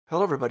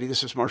Hello, everybody.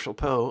 This is Marshall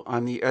Poe.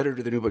 I'm the editor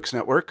of the New Books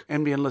Network.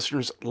 NBN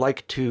listeners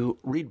like to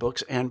read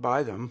books and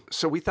buy them.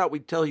 So we thought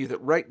we'd tell you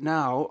that right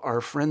now, our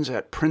friends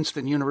at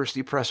Princeton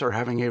University Press are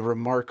having a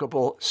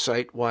remarkable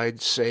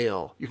site-wide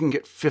sale. You can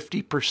get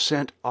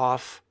 50%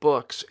 off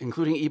books,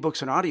 including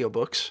ebooks and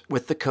audiobooks,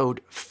 with the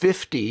code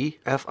 50,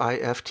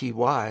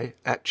 F-I-F-T-Y,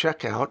 at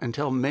checkout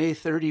until May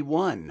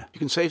 31. You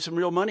can save some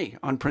real money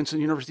on Princeton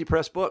University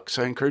Press books.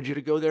 I encourage you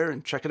to go there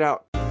and check it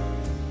out.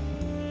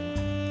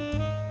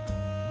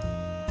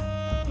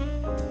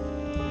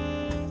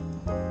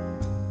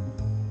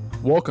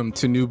 Welcome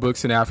to New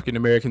Books in African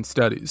American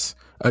Studies,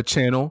 a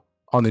channel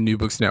on the New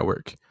Books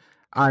Network.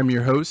 I'm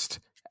your host,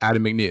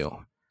 Adam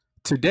McNeil.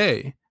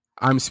 Today,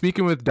 I'm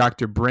speaking with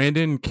Dr.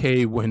 Brandon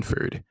K.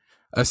 Winford,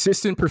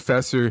 Assistant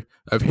Professor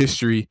of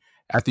History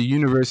at the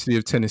University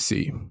of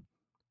Tennessee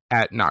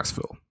at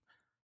Knoxville.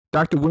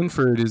 Dr.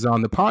 Winford is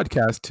on the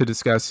podcast to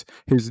discuss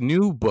his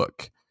new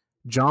book,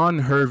 John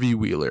Hervey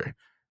Wheeler,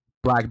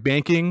 Black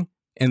Banking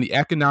and the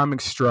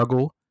Economic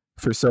Struggle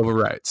for Civil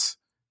Rights,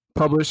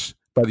 published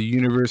by the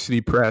University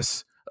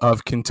Press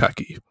of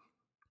Kentucky.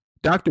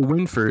 Dr.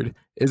 Winford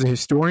is a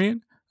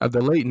historian of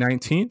the late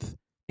 19th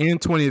and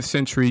 20th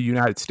century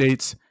United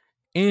States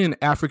and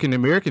African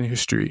American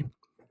history,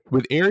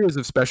 with areas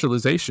of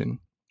specialization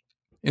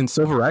in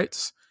civil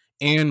rights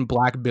and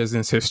Black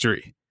business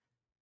history.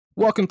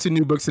 Welcome to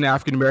New Books in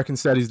African American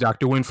Studies,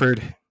 Dr.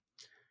 Winford.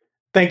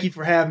 Thank you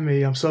for having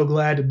me. I'm so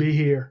glad to be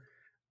here.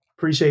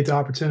 Appreciate the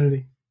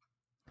opportunity.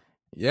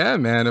 Yeah,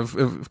 man,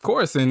 of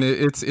course. And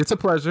it's a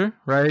pleasure,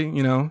 right?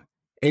 You know,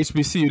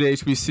 HBCU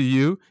to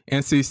HBCU,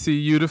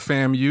 NCCU to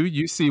FAMU.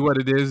 You see what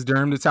it is,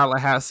 Durham to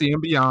Tallahassee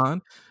and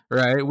beyond,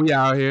 right? We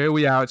out here,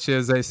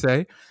 as they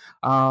say.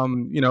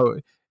 We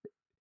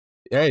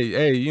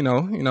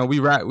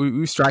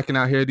striking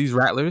out here, these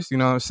rattlers, you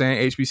know what I'm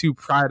saying? HBCU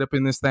pride up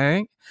in this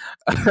thing.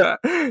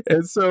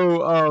 And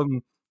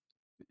so,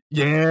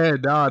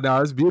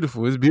 it's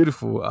beautiful. It's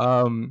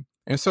beautiful.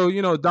 And so,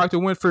 you know, Dr.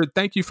 Winford,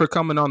 thank you for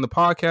coming on the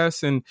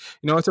podcast. And,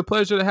 you know, it's a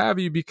pleasure to have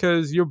you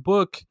because your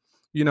book,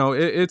 you know,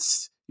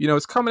 it's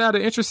coming at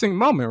an interesting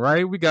moment,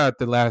 right? We got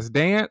The Last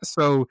Dance.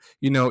 So,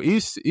 you know,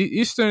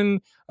 Eastern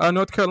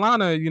North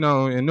Carolina, you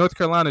know, and North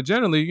Carolina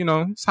generally, you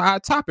know, it's a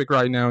hot topic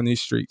right now in these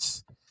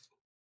streets.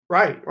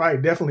 Right.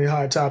 Definitely a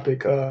hot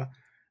topic.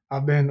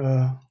 I've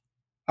been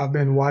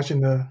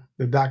watching the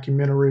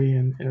documentary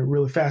and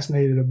really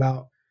fascinated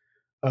about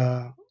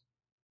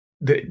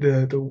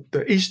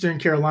the Eastern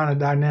Carolina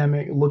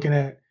dynamic, looking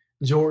at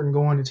Jordan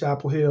going to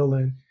Chapel Hill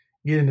and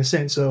getting a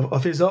sense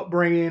of his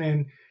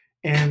upbringing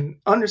and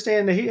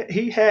understand that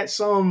he had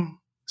some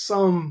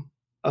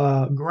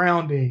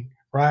grounding,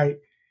 right,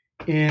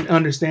 in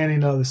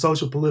understanding of the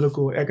social,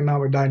 political,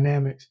 economic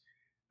dynamics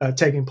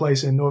taking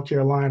place in North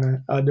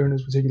Carolina during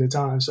this particular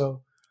time.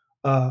 So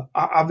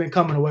I've been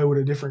coming away with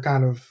a different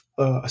kind of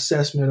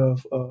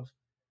assessment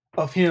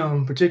of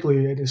him,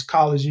 particularly in his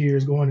college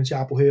years going to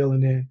Chapel Hill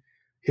and then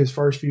his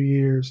first few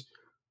years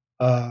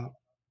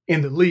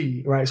in the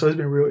league, right? So it's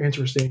been real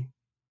interesting.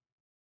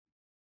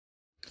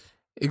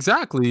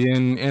 Exactly.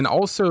 And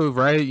also,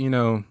 right, you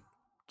know,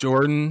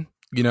 Jordan,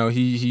 you know,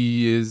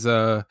 he is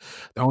the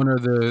owner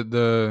of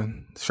the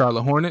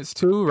Charlotte Hornets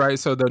too, right?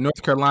 So the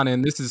North Carolina,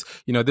 and this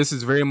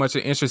is very much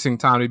an interesting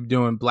time to be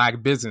doing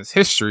Black business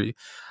history.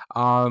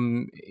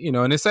 You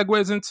know, and it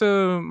segues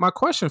into my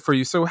question for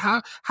you. So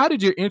how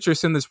did your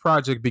interest in this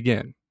project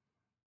begin?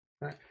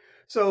 Right.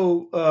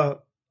 So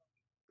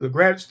the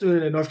graduate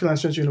student at North Carolina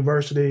Central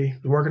University,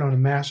 working on a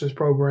master's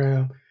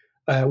program,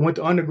 went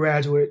to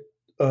undergraduate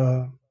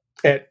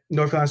at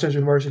North Carolina Central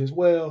University as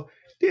well.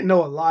 Didn't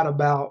know a lot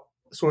about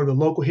sort of the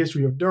local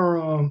history of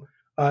Durham,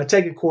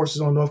 taking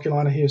courses on North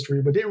Carolina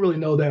history, but didn't really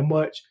know that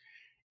much.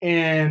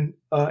 And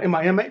in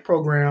my MA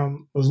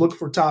program, I was looking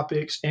for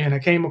topics, and I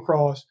came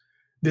across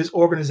this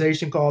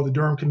organization called the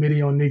Durham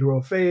Committee on Negro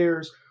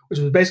Affairs, which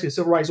was basically a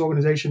civil rights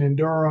organization in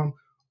Durham,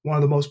 one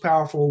of the most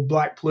powerful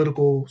Black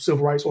political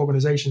civil rights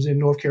organizations in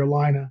North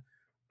Carolina.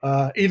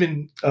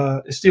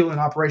 It's still in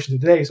operation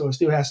today, so it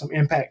still has some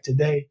impact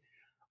today.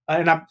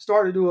 And I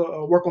started to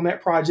do work on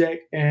that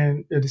project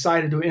and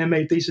decided to do an MA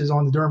thesis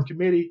on the Durham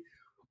Committee.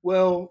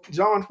 Well,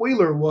 John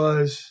Wheeler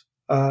was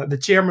the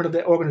chairman of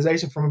that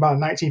organization from about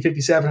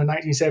 1957 to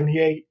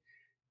 1978.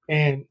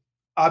 And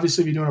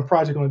obviously, if you're doing a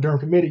project on the Durham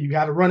Committee, you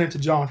got to run into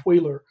John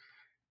Wheeler.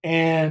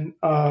 And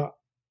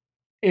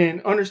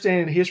in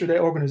understanding the history of that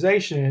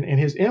organization and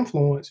his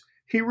influence,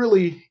 he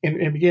really,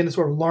 and began to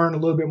sort of learn a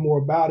little bit more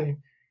about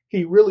him,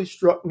 he really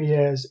struck me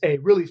as a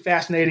really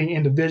fascinating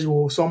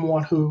individual,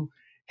 someone who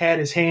had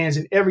his hands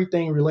in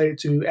everything related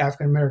to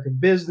African-American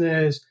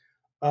business,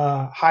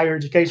 higher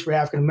education for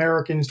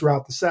African-Americans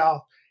throughout the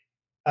South,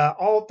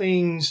 all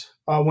things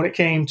when it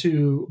came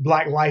to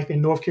Black life in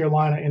North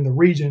Carolina and the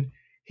region,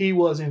 he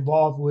was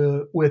involved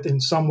with in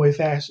some way,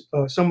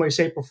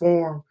 shape, or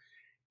form.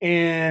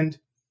 And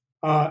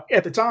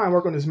at the time,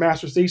 working on this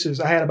master's thesis,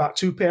 I had about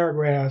 2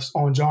 paragraphs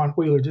on John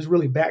Wheeler, just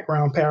really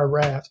background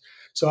paragraphs.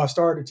 So I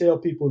started to tell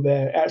people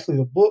that actually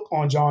the book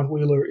on John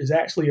Wheeler is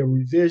actually a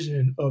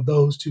revision of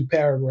those 2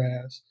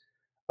 paragraphs.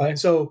 And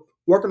so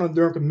working on the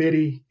Durham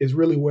Committee is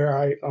really where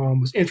I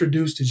was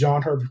introduced to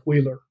John Herbert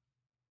Wheeler.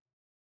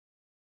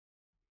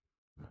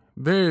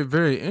 Very,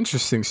 very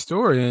interesting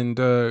story. And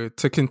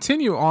to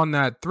continue on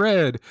that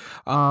thread,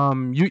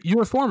 you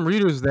inform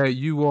readers that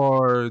you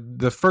are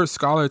the first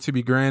scholar to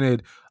be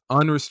granted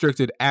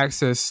unrestricted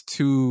access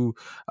to,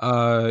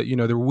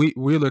 the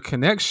Wheeler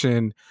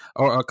connection,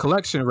 or a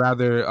collection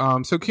rather.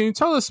 So can you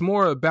tell us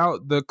more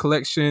about the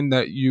collection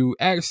that you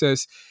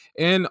access?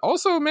 And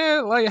also,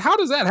 man, like, how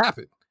does that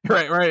happen?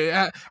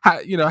 Right.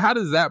 How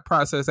does that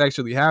process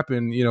actually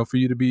happen, for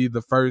you to be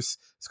the first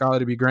scholar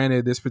to be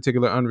granted this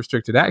particular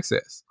unrestricted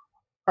access?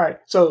 All right.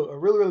 So a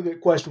really, really good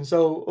question.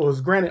 So I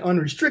was granted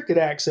unrestricted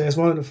access,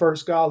 one of the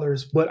first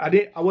scholars, but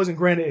I wasn't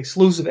granted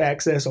exclusive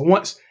access. So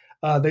once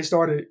they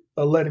started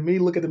letting me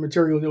look at the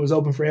material, it was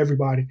open for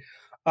everybody.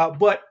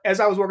 But as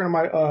I was working on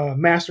my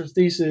master's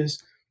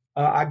thesis,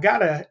 I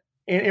got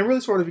and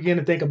really sort of began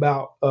to think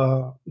about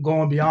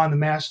going beyond the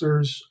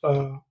master's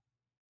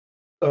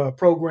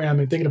program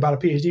and thinking about a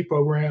PhD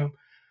program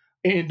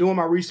and doing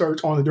my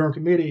research on the Durham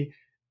Committee.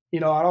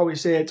 I'd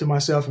always said to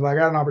myself, if I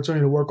got an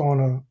opportunity to work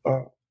on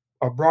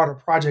a broader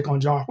project on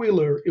John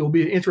Wheeler, it will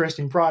be an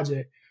interesting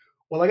project.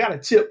 Well, I got a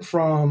tip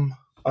from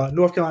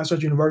North Carolina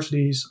Central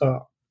University's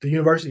the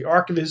university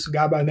archivist, a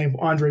guy by the name of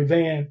Andre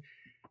Van,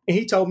 and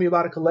he told me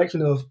about a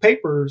collection of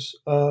papers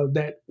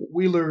that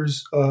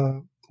Wheeler's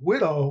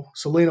widow,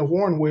 Selena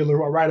Warren Wheeler,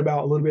 who I write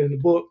about a little bit in the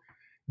book,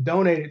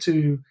 donated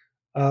to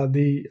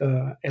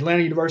the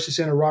Atlanta University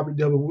Center Robert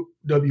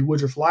W.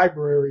 Woodruff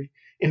Library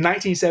in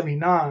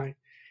 1979.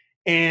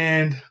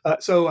 And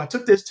so I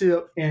took this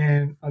tip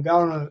and I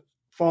got on a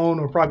phone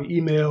or probably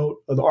emailed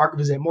the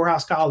archivist at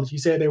Morehouse College. He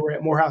said they were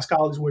at Morehouse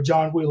College where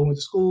John Wheeler went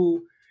to school,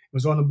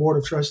 was on the board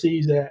of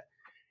trustees at.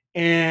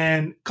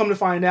 And come to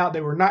find out,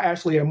 they were not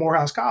actually at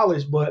Morehouse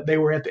College, but they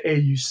were at the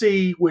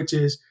AUC, which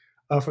is,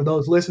 for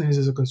those listening,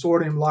 is a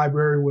consortium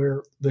library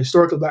where the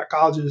historically Black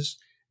colleges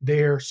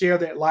there share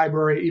that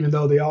library, even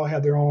though they all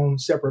have their own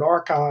separate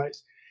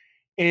archives.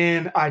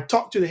 And I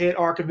talked to the head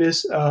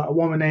archivist, a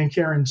woman named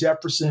Karen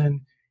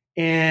Jefferson,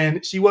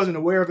 and she wasn't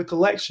aware of the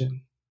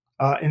collection.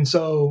 And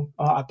so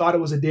I thought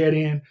it was a dead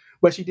end,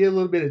 but she did a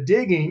little bit of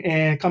digging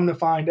and come to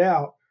find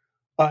out,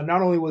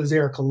 not only was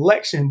there a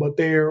collection, but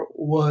it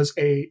was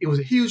a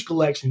huge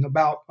collection,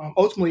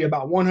 ultimately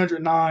about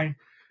 109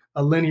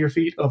 linear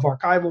feet of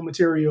archival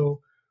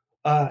material.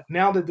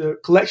 Now that the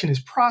collection is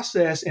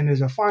processed and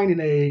there's a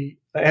finding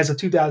as of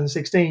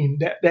 2016,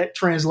 that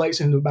translates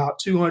into about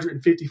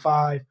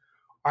 255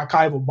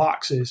 archival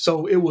boxes.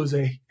 So it was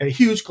a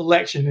huge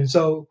collection. And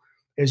so,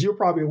 as you're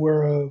probably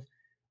aware of,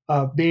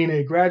 being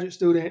a graduate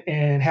student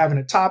and having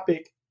a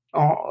topic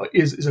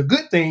is a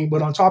good thing.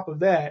 But on top of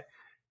that,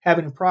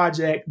 having a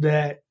project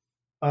that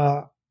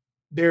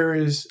there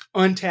is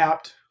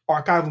untapped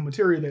archival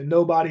material that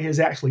nobody has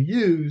actually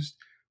used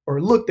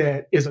or looked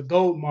at is a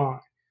gold mine.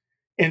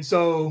 And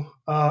so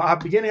I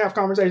began to have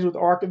conversations with the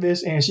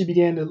archivist, and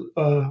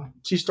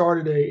she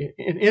started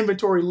an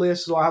inventory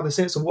list, so I have a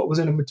sense of what was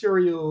in the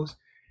materials,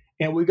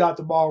 and we got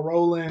the ball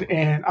rolling.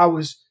 And it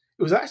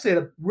was actually at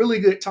a really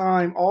good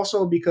time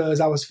also because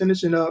I was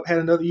finishing up, had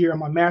another year in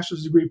my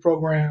master's degree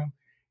program,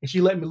 and she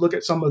let me look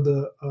at some of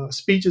the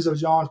speeches of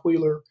John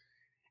Wheeler.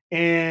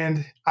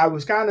 And I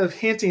was kind of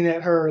hinting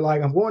at her,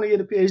 like, I'm going to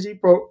get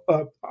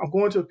a I'm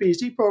going to a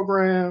PhD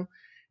program,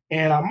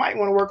 and I might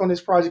want to work on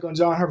this project on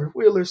John Herbert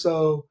Wheeler.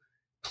 So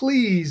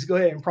please go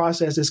ahead and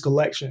process this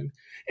collection.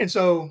 And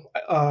so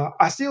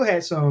I still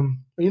had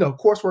some,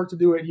 coursework to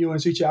do at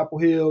UNC Chapel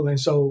Hill. And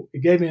so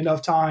it gave me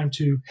enough time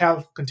to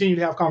continue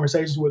to have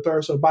conversations with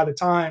her. So by the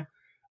time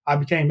I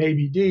became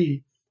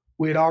ABD,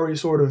 we had already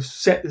sort of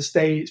set the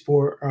stage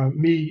for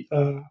me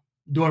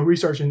doing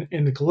research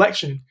in the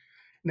collection.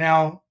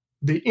 Now,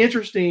 the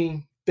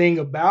interesting thing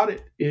about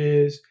it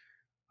is,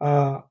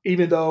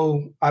 even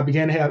though I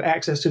began to have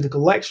access to the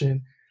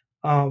collection,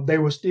 they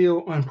were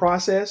still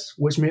unprocessed,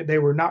 which meant they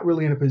were not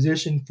really in a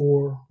position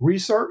for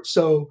research.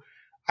 So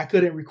I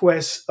couldn't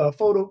request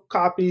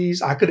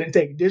photocopies. I couldn't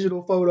take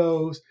digital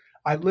photos.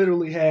 I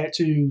literally had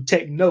to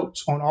take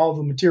notes on all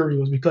the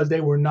materials because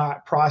they were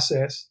not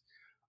processed.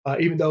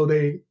 Even though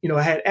they,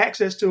 I had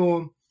access to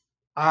them,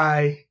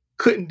 I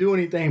couldn't do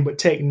anything but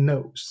take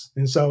notes.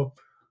 And so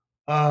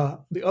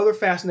the other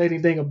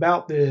fascinating thing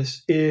about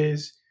this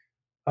is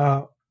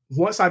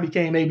once I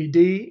became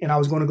ABD and I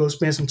was going to go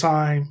spend some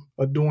time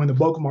doing the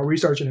bulk of my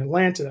research in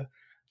Atlanta,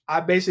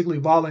 I basically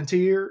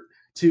volunteered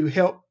to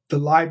help the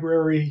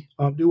library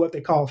do what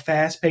they call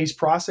fast-paced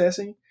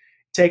processing,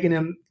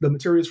 taking the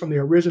materials from the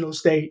original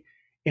state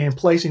and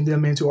placing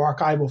them into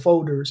archival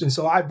folders. And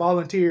so I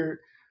volunteered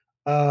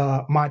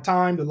my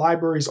time. The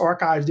library's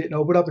archives didn't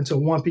open up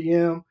until 1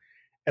 p.m.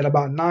 At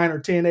about 9 or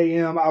 10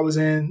 a.m., I was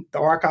in the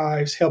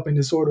archives helping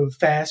to sort of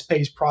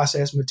fast-paced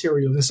process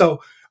materials. And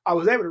so I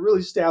was able to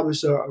really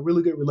establish a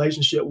really good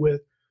relationship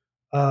with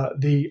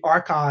the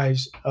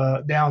archives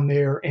down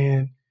there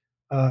and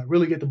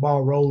really get the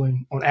ball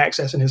rolling on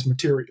accessing this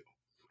material.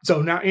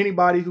 So now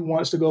anybody who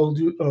wants to go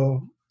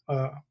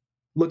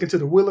look into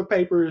the Wheeler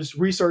papers,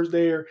 research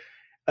there,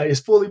 is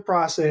fully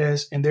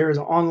processed, and there is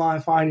an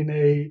online finding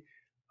aid.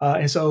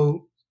 And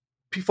so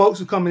folks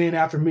who coming in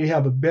after me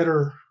have a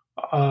better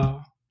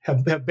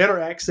have better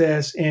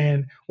access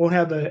and won't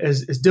have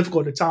as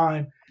difficult a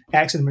time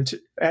accessing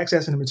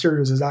the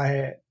materials as I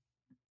had.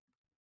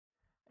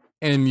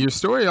 And your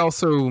story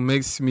also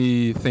makes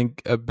me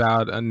think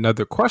about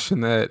another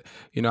question that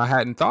I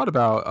hadn't thought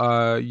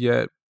about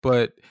yet.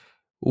 But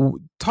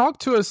talk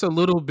to us a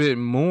little bit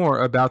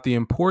more about the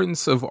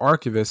importance of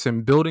archivists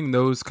and building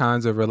those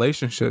kinds of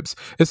relationships,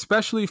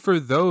 especially for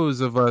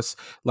those of us,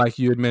 like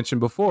you had mentioned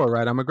before,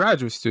 right? I'm a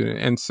graduate student.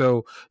 And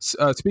so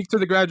speak to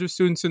the graduate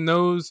students and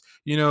those,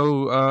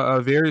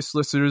 various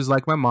listeners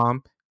like my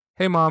mom.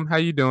 Hey, Mom, how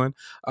you doing?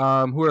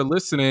 Who are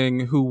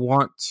listening, who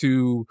want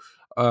to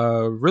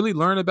really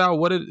learn about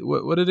what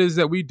it is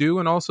that we do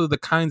and also the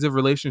kinds of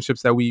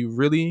relationships that we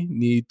really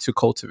need to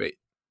cultivate.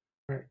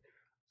 Right.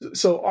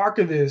 So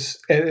archivists,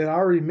 and I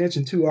already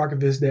mentioned two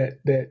archivists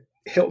that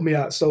helped me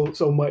out so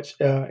much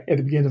at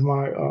the beginning of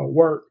my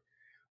work.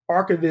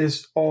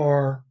 Archivists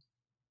are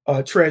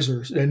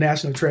treasures, they're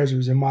national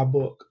treasures in my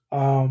book.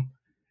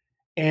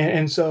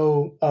 And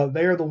so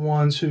they're the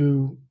ones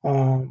who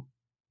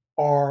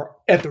are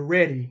at the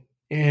ready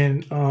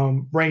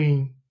in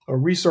bringing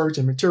research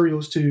and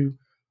materials to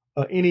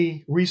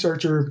any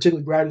researcher,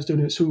 particularly graduate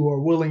students who are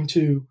willing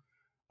to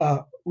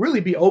really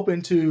be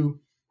open to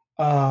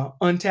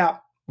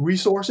untapped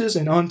resources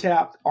and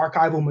untapped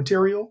archival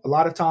material. A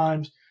lot of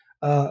times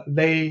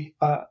they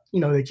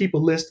keep a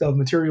list of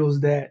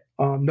materials that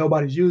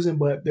nobody's using,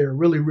 but they're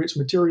really rich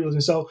materials.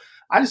 And so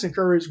I just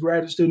encourage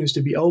graduate students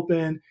to be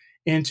open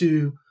and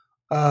to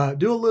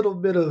do a little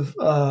bit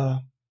of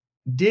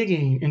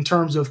digging in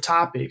terms of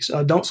topics.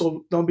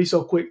 Don't be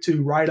so quick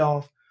to write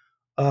off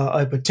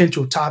a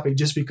potential topic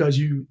just because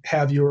you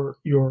have you're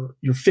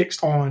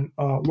fixed on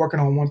working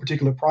on one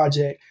particular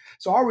project.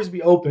 So always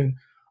be open.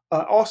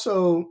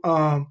 Also,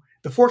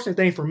 the fortunate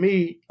thing for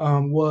me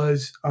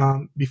was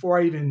before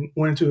I even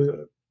went into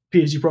a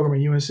PhD program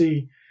at UNC,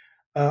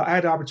 I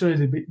had the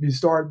opportunity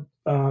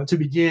to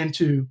begin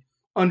to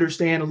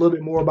understand a little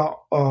bit more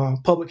about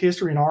public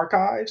history and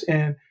archives.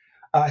 And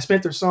I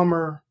spent the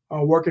summer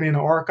working in the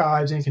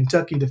archives in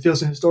Kentucky, the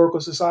Filson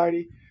Historical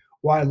Society,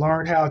 where I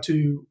learned how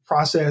to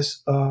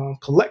process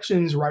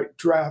collections,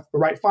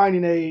 write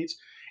finding aids.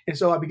 And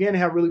so I began to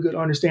have a really good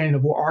understanding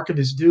of what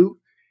archivists do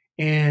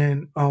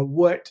and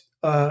what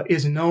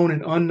is known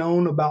and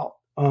unknown about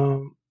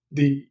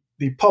the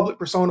public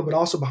persona, but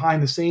also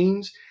behind the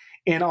scenes.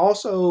 And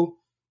also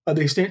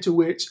the extent to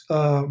which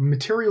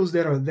materials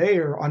that are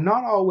there are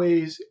not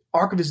always,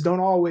 archivists don't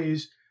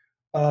always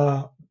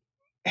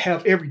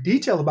have every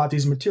detail about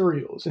these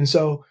materials. And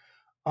so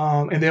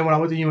and then when I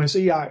went to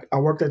UNC, I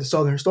worked at the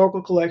Southern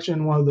Historical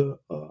Collection, one of the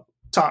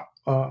top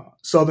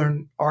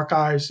Southern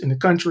archives in the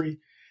country.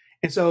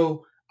 And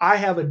so I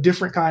have a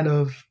different kind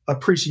of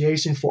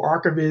appreciation for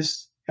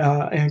archivists,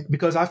 and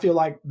because I feel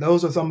like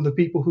those are some of the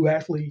people who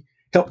actually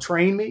helped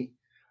train me.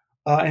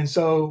 And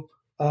so,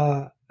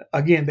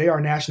 again, they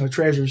are national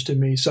treasures to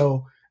me.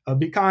 So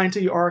be kind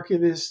to your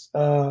archivists.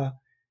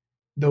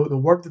 The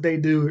work that they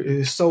do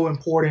is so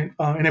important.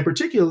 And then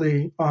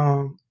particularly,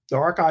 the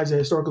archives at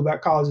historically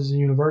black colleges and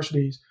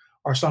universities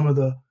are some of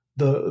the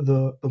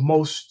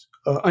most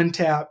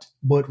untapped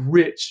but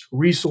rich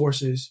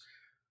resources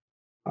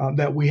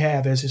that we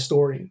have as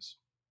historians.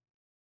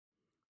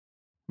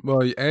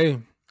 Well, hey,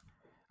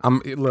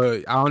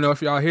 look, I don't know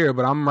if y'all hear,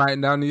 but I'm writing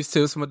down these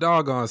tips for my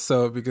doggone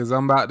self because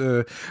I'm about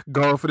to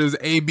go for this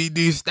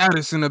ABD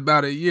status in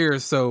about a year.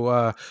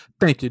 So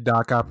thank you,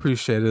 Doc. I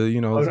appreciate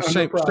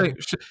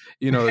it.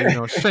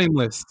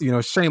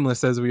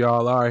 Shameless as we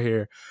all are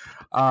here.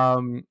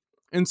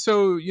 And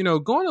so,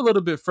 going a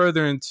little bit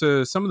further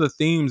into some of the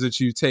themes that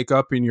you take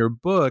up in your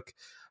book,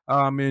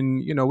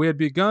 and, we had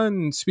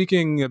begun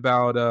speaking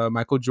about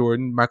Michael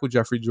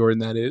Jeffrey Jordan,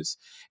 that is.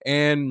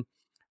 And,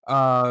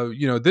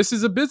 this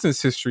is a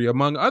business history,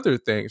 among other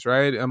things,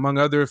 right? Among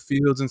other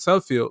fields and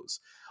subfields.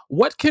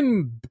 What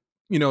can,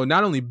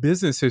 not only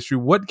business history,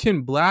 what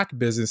can Black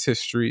business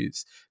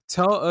histories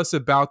tell us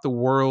about the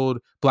world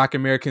Black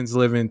Americans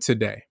live in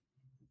today?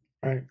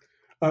 Right.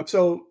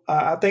 So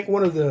I think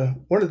one of the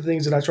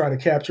things that I try to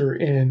capture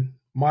in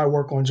my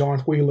work on John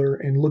Wheeler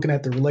and looking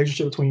at the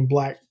relationship between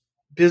Black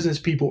business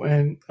people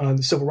and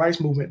the civil rights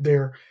movement,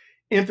 their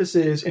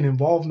emphasis and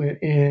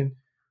involvement in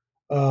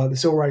the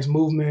civil rights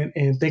movement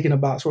and thinking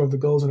about sort of the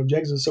goals and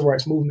objectives of the civil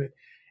rights movement,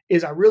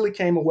 is I really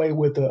came away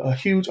with a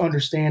huge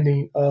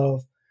understanding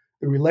of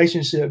the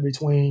relationship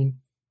between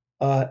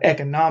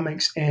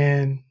economics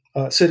and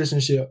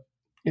citizenship.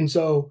 And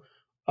so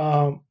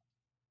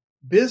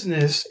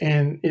business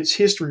and its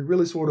history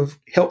really sort of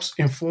helps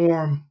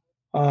inform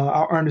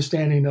our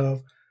understanding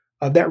of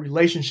that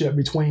relationship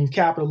between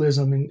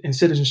capitalism and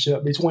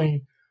citizenship,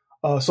 between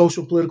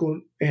social, political,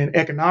 and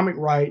economic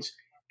rights,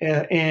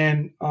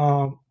 and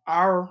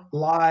our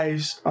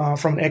lives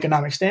from an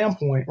economic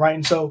standpoint, right?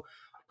 And so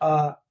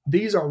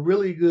these are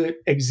really good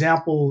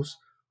examples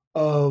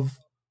of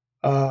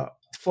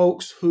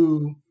folks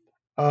who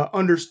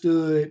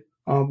understood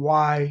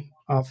why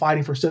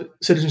fighting for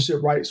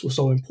citizenship rights was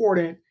so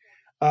important.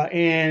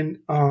 And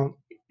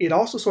it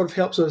also sort of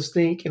helps us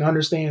think and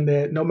understand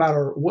that no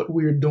matter what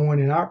we're doing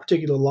in our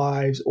particular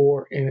lives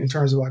or in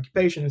terms of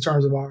occupation, in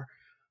terms of our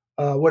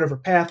whatever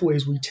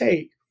pathways we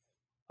take,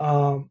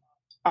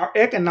 our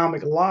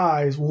economic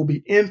lives will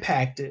be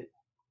impacted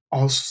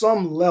on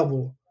some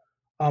level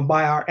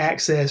by our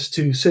access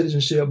to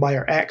citizenship, by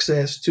our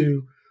access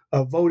to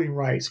voting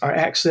rights, our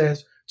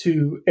access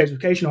to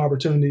educational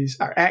opportunities,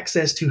 our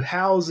access to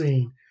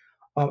housing,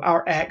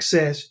 our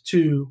access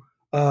to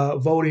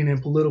voting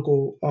and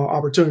political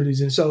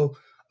opportunities. And so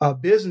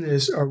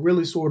business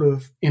really sort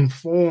of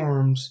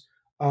informs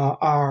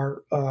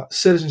our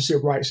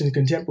citizenship rights in the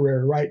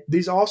contemporary, right?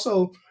 These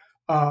also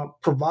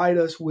provide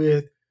us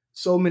with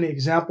so many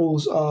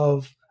examples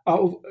of,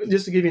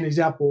 just to give you an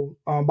example,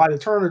 by the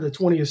turn of the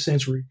 20th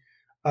century,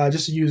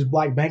 just to use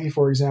black banking,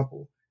 for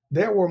example,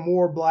 there were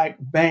more black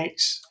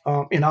banks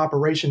in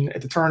operation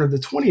at the turn of the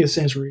 20th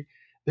century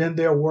than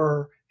there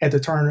were at the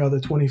turn of the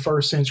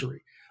 21st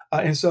century.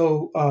 And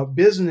so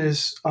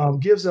business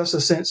gives us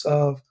a sense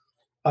of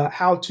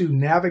how to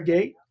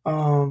navigate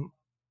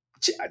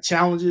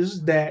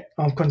challenges that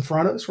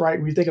confront us,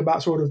 right? We think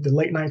about sort of the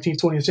late 19th,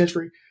 20th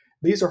century.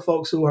 These are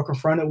folks who are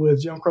confronted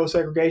with Jim Crow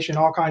segregation,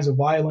 all kinds of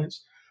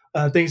violence,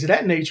 things of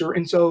that nature.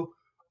 And so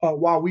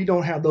while we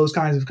don't have those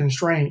kinds of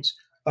constraints,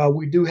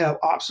 we do have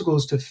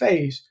obstacles to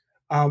face.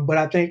 But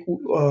I think,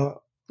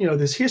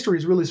 this history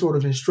is really sort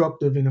of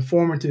instructive and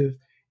informative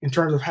in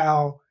terms of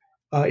how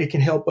it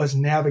can help us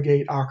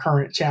navigate our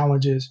current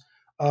challenges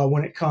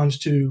when it comes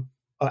to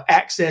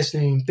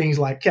accessing things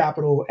like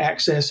capital,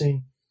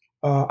 accessing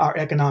our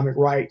economic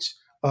rights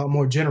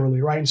more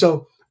generally, right? And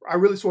so I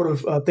really sort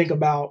of think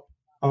about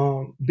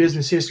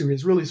business history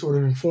as really sort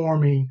of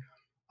informing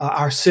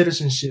our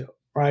citizenship,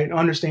 right?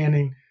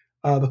 Understanding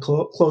the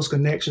close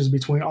connections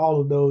between all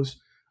of those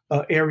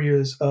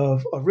areas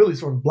of really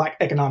sort of Black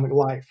economic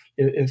life,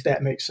 if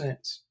that makes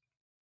sense.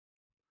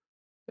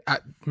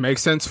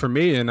 Makes sense for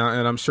me, and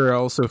I'm sure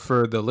also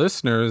for the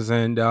listeners.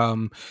 And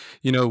one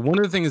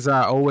of the things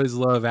I always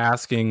love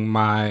asking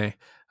my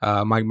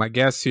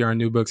guests here on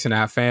New Books and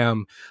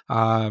AFAM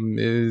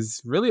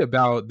is really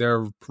about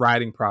their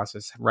writing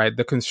process, right?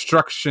 The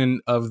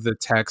construction of the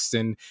text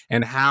and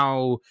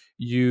how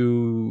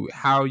you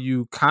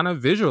kind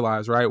of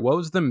visualize, right? What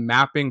was the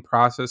mapping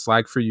process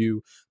like for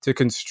you to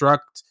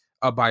construct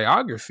a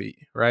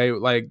biography, right?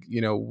 Like,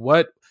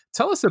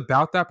 tell us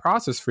about that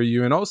process for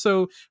you. And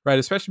also, right,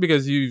 especially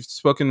because you've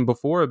spoken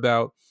before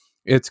about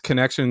its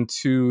connection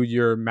to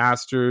your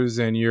master's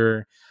and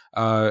your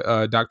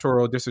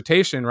doctoral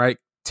dissertation, right?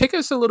 Take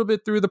us a little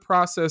bit through the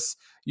process,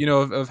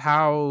 of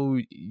how,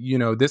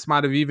 this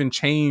might have even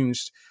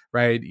changed,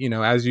 right?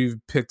 As you've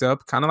picked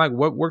up kind of like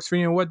what works for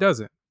you and what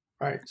doesn't.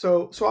 Right.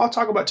 So I'll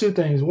talk about two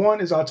things. One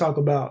is I'll talk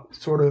about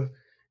sort of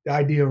the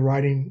idea of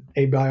writing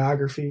a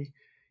biography.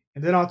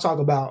 And then I'll talk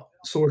about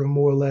sort of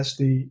more or less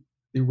the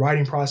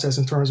writing process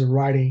in terms of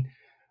writing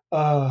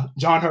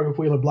John Herbert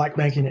Wheeler, Black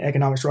Banking and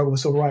Economic Struggle with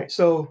Civil Rights.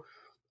 So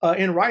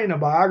in writing a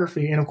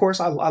biography, and of course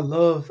I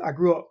love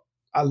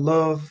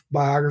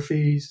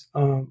biographies.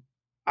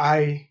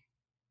 Growing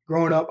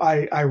up,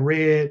 I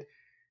read,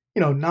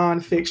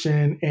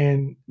 nonfiction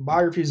and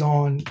biographies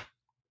on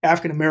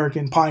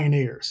African-American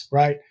pioneers,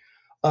 right?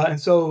 And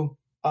so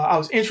I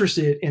was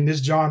interested in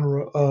this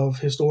genre of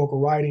historical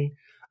writing.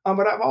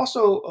 But I've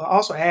also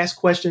asked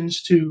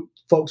questions to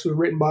folks who have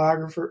written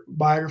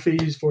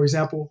biographies. For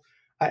example,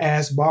 I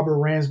asked Barbara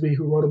Ransby,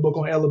 who wrote a book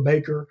on Ella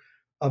Baker,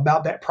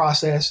 about that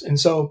process. And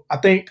so I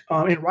think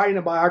in writing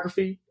a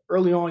biography,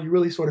 early on, you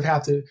really sort of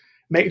have to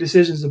make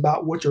decisions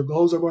about what your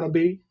goals are going to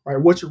be,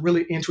 right? What you're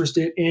really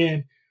interested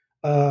in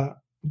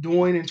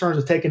doing in terms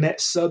of taking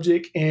that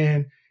subject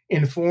and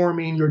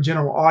informing your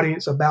general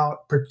audience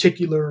about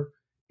particular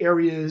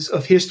areas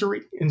of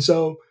history. And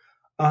so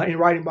in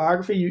writing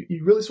biography,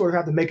 you really sort of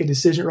have to make a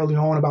decision early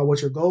on about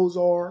what your goals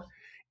are.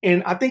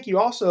 And I think you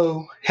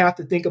also have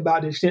to think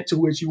about the extent to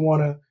which you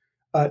want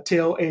to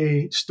tell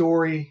a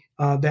story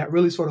that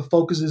really sort of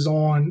focuses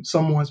on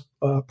someone's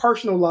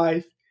personal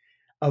life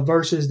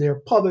versus their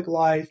public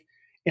life.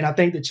 And I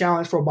think the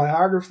challenge for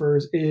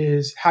biographers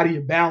is how do you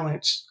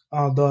balance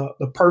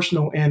the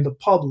personal and the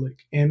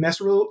public? And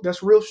that's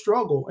real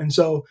struggle. And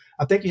so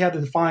I think you have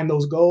to define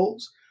those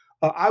goals.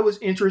 I was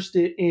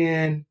interested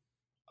in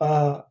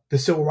the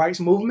civil rights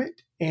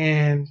movement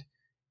and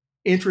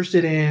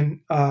interested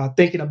in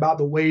thinking about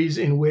the ways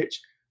in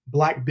which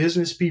Black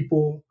business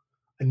people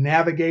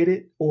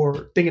navigated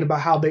or thinking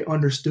about how they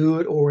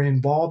understood or were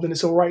involved in the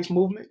civil rights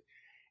movement.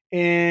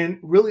 And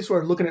really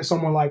sort of looking at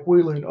someone like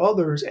Wheeler and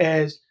others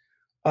as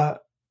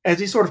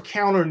these sort of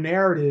counter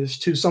narratives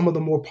to some of the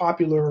more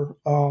popular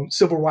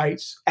civil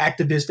rights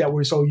activists that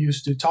we're so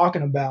used to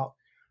talking about.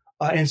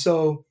 And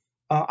so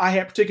I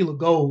had particular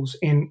goals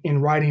in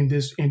writing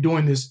this and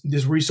doing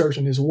this research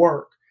and this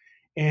work.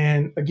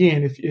 And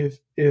again,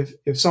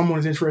 if someone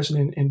is interested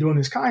in doing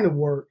this kind of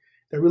work,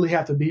 they really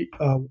have to be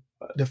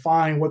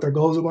define what their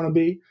goals are going to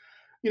be.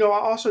 I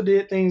also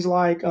did things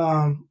like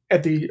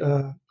at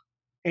the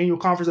annual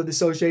conference of the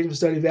Association for the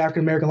Study of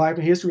African American Life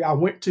and History, I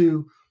went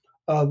to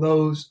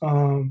those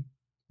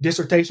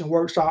dissertation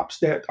workshops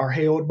that are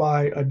held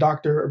by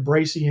Dr.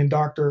 Bracy and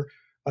Dr.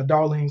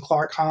 Darlene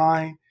Clark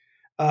Hine.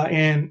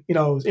 And, it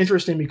was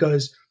interesting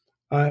because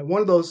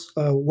one of those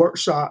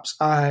workshops,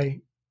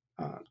 I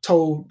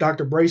told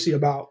Dr. Bracy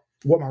about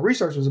what my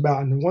research was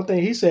about. And one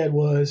thing he said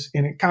was,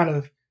 and it kind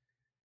of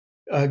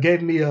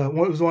gave me it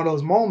was one of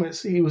those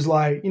moments. He was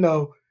like,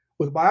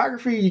 with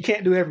biography, you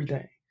can't do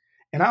everything.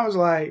 And I was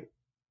like,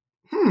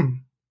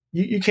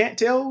 you can't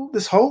tell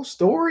this whole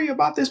story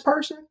about this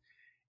person.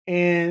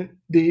 And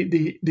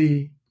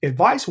the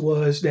advice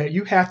was that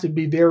you have to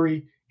be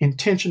very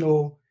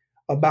intentional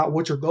about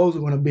what your goals are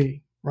going to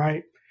be,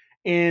 right?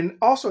 And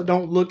also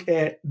don't look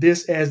at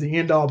this as the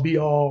end all be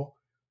all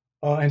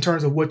in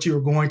terms of what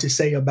you're going to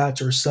say about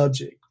your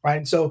subject, right?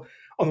 And so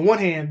on the one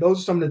hand, those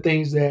are some of the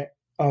things that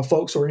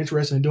folks who are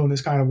interested in doing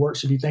this kind of work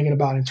should be thinking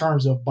about in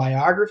terms of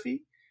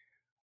biography.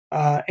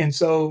 And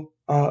so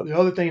the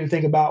other thing to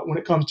think about when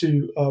it comes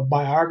to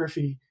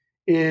biography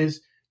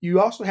is you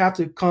also have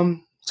to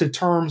come to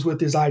terms with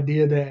this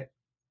idea that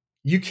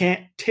you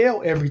can't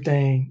tell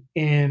everything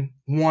in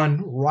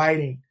one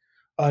writing,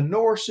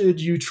 nor should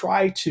you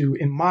try to,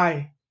 in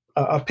my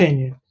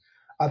opinion.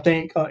 I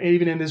think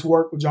even in this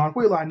work with John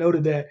Wheeler, I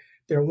noted that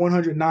there are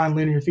 109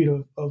 linear feet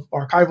of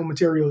archival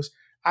materials.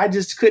 I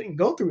just couldn't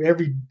go through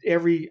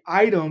every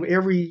item,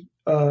 every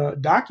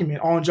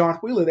document on John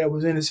Wheeler that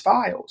was in his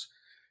files.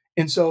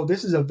 And so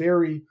this is a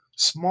very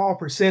small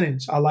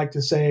percentage, I like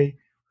to say,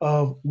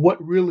 of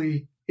what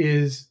really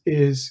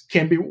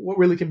can be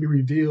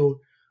revealed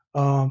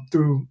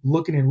through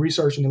looking and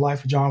researching the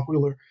life of John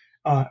Wheeler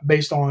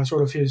based on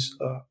sort of his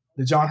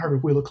the John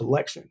Herbert Wheeler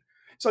collection.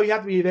 So you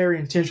have to be very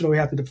intentional. You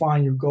have to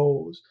define your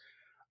goals.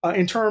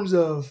 In terms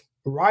of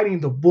writing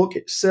the book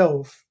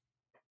itself,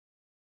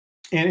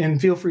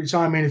 and feel free to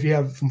chime in if you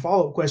have some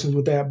follow-up questions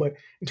with that. But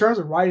in terms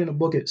of writing the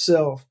book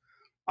itself,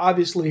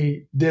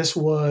 obviously this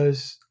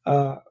was,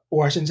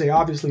 or I shouldn't say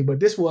obviously, but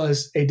this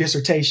was a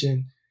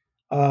dissertation.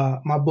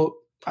 My book,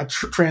 I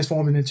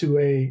transformed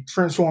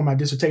my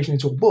dissertation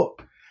into a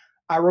book.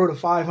 I wrote a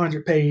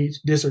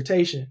 500-page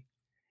dissertation,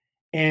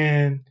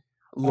 and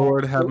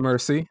Lord have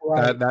mercy.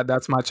 Right.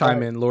 That's my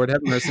chime in. Lord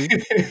have mercy.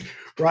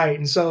 Right.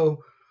 And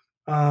so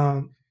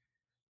the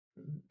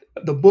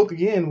book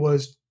again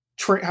was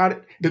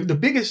the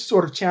biggest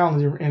sort of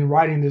challenge in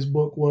writing this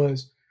book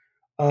was,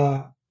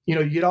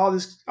 you get all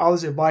this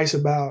advice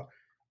about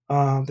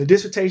the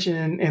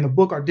dissertation and the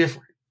book are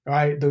different,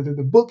 right?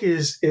 The book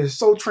is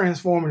so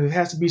transformative. It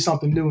has to be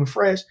something new and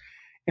fresh.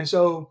 And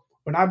so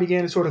when I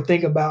began to sort of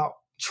think about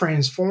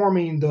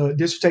transforming the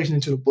dissertation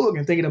into the book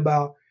and thinking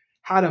about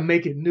how to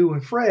make it new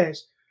and fresh,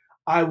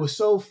 I was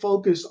so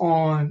focused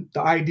on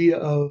the idea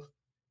of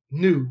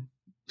new,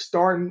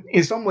 starting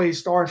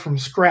from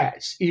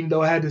scratch, even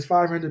though I had this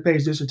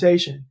 500-page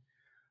dissertation.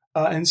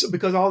 And so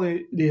because all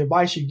the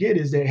advice you get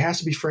is that it has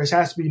to be fresh,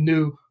 has to be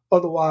new.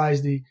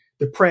 Otherwise, the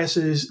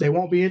presses, they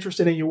won't be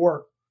interested in your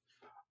work.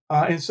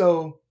 And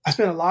so I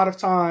spent a lot of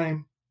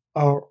time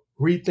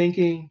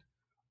rethinking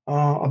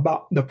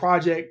about the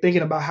project,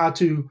 thinking about how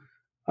to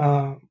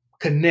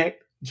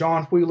connect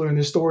John Wheeler and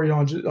his story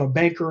on a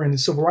banker and the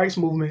civil rights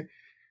movement,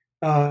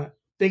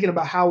 thinking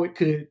about how it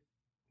could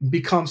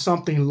become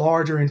something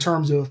larger in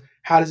terms of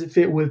how does it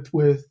fit with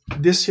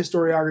this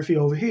historiography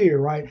over here,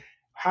 right?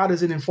 How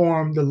does it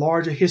inform the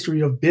larger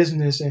history of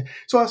business? And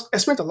so I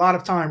spent a lot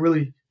of time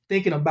really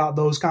thinking about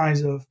those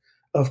kinds of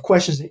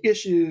questions and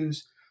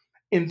issues.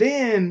 And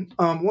then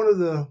one of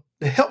the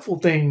helpful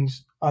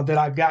things that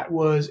I got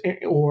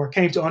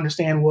came to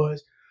understand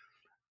was,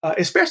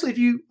 especially if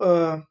you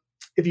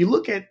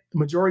look at the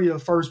majority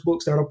of first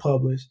books that are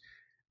published,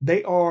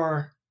 they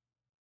are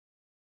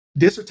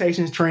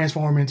dissertations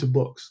transformed into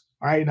books.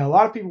 All right. Now, a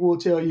lot of people will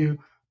tell you,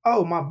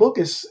 oh, my book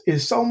is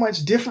so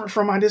much different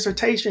from my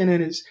dissertation.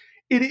 And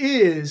it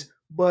is,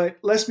 but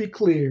let's be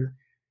clear.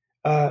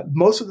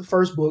 Most of the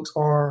first books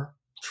are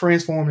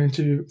transformed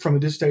from a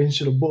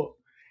dissertation to the book.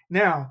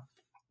 Now,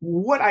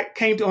 what I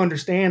came to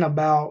understand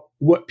about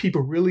what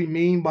people really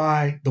mean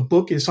by the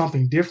book is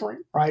something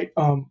different, right?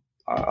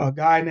 A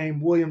guy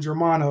named William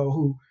Germano,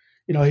 who,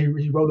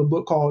 he wrote a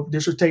book called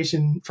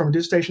From a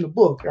Dissertation to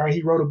Book. Right?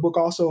 He wrote a book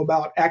also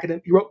about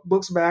he wrote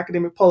books about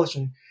academic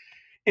publishing.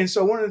 And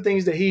so one of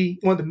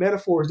the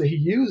metaphors that he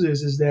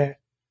uses is that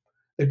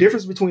the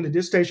difference between the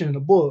dissertation and the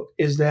book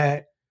is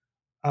that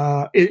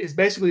it's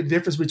basically the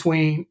difference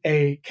between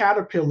a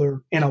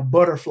caterpillar and a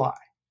butterfly.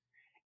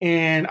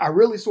 And I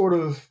really sort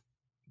of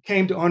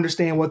came to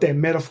understand what that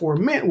metaphor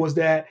meant was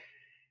that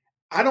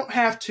I don't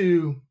have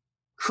to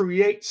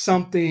create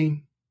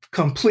something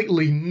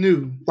completely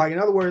new. Like, in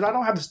other words, I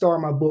don't have to start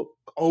my book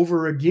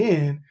over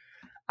again.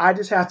 I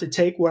just have to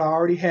take what I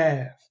already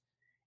have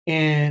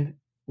and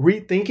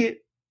rethink it,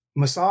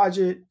 massage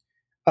it,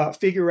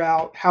 figure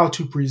out how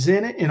to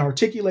present it and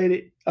articulate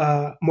it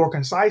more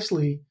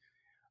concisely.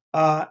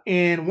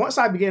 And once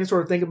I began to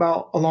sort of think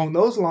about along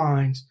those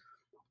lines,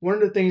 one of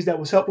the things that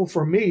was helpful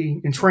for me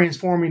in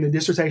transforming the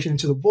dissertation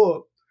into the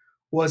book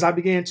was I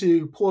began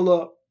to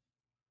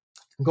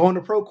go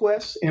into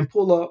ProQuest and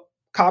pull up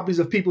copies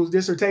of people's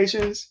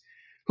dissertations,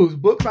 whose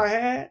books I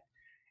had,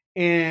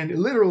 and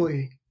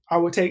literally I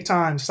would take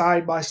time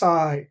side by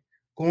side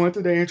going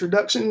through their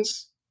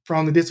introductions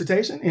from the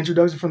dissertation,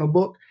 introduction from the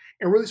book,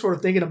 and really sort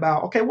of thinking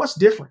about, okay, what's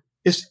different?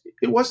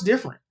 What's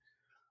different?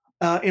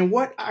 And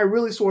what I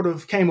really sort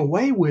of came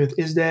away with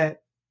is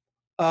that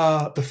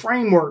the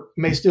framework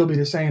may still be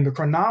the same, the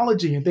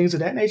chronology and things of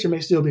that nature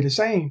may still be the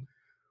same,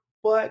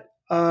 but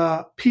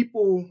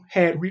people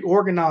had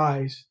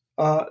reorganized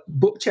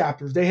book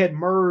chapters. They had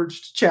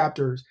merged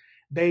chapters.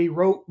 They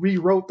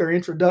rewrote their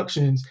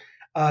introductions.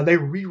 They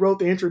rewrote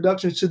the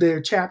introductions to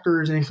their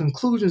chapters and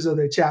conclusions of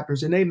their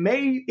chapters, and they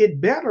made it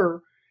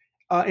better.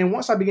 And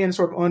once I began to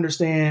sort of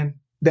understand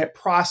that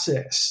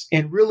process,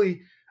 and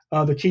really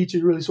the key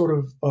to really sort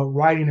of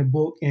writing a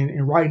book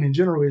and writing in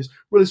general is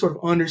really sort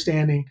of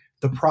understanding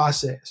the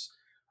process.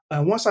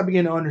 Once I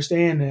began to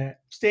understand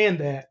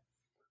that,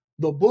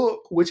 the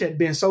book, which had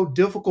been so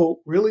difficult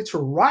really to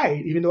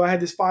write, even though I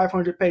had this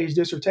 500-page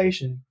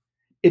dissertation,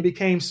 it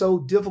became so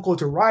difficult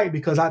to write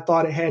because I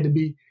thought it had to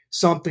be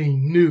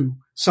something new,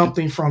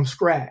 something from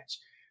scratch.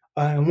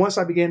 And once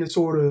I began to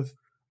sort of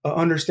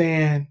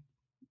understand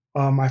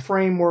my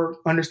framework,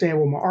 understand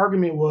what my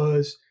argument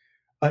was,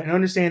 and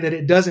understand that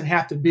it doesn't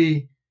have to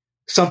be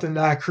something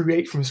that I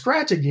create from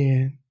scratch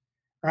again,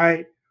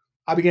 right?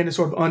 I began to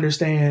sort of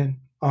understand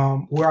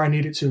where I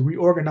needed to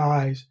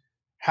reorganize,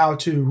 how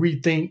to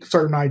rethink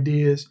certain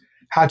ideas,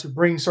 how to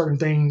bring certain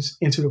things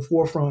into the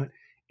forefront.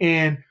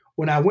 And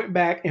when I went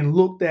back and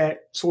looked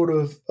at sort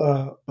of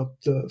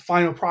the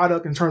final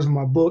product in terms of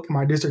my book and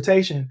my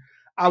dissertation,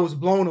 I was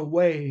blown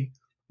away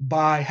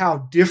by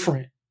how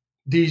different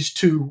these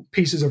two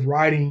pieces of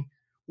writing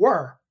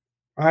were,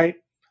 right?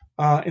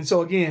 And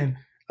so again,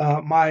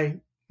 my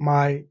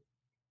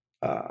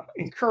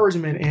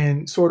encouragement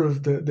and sort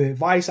of the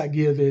advice I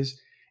give is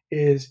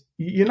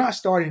you're not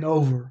starting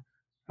over,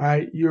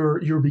 right?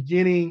 You're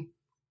beginning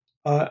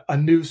a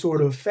new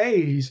sort of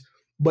phase,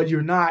 but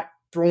you're not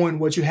throwing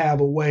what you have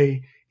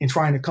away and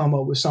trying to come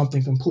up with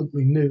something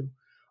completely new.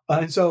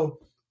 And so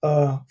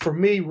for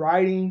me,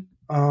 writing,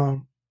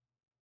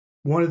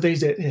 one of the things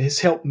that has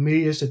helped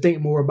me is to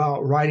think more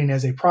about writing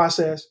as a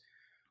process,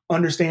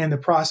 understand the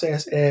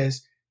process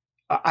as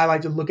I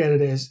like to look at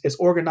it as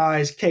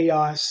organized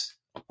chaos.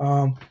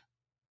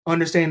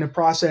 Understand the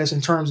process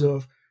in terms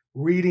of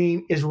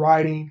reading is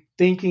writing,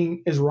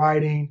 thinking is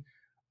writing,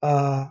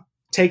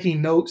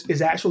 taking notes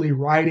is actually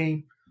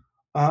writing.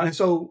 And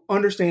so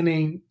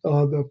understanding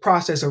the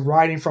process of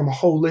writing from a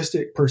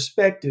holistic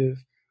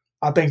perspective,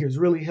 I think has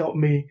really helped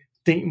me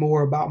think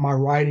more about my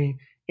writing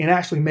and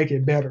actually make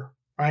it better,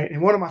 right?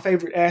 And one of my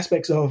favorite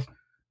aspects of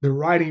the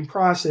writing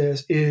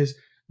process is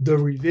the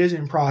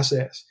revision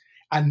process.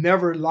 I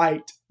never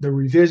liked the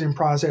revision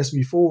process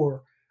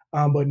before,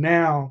 but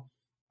now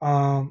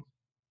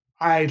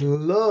I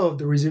love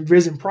the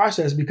revision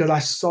process because I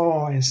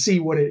saw and see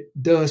what it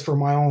does for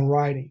my own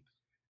writing.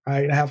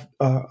 Right? I have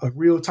a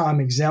real-time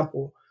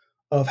example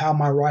of how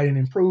my writing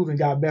improved and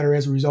got better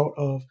as a result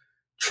of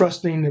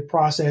trusting the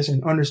process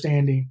and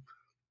understanding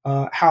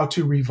how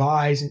to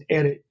revise and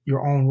edit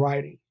your own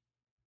writing.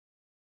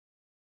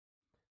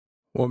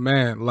 Well,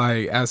 man,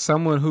 like as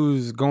someone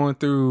who's going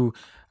through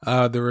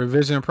the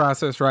revision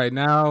process right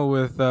now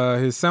with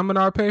his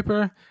seminar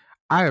paper,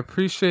 I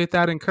appreciate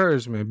that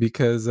encouragement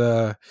because,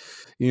 it'd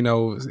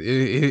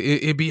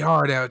be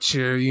hard out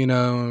here,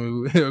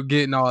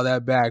 getting all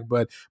that back.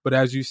 But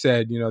as you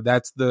said,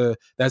 that's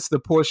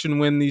the portion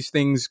when these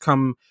things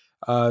come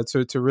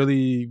to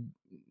really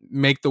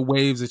make the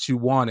waves that you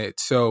want it.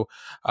 So,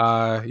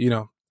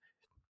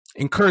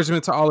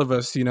 encouragement to all of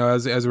us,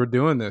 as we're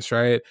doing this,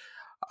 right?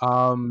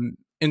 And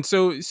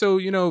so,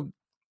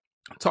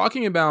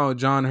 talking about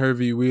John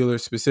Hervey Wheeler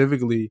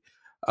specifically,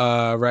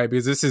 right?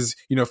 Because this is,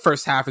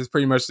 first half is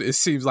pretty much, it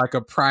seems like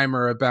a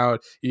primer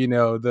about,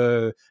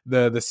 the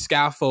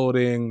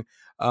scaffolding,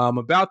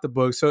 about the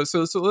book. So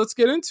let's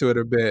get into it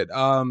a bit.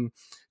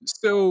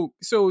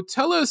 So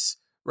tell us,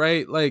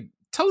 right? Like,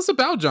 tell us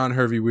about John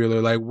Hervey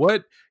Wheeler. Like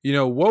what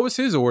was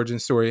his origin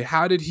story?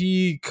 How did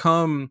he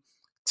become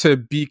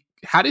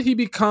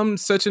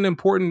such an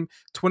important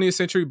 20th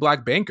century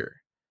Black banker?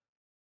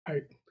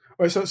 Right.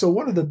 All right. So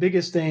one of the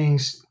biggest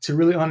things to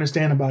really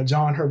understand about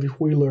John Hervey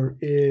Wheeler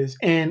is,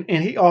 and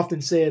he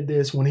often said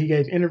this when he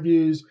gave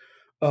interviews,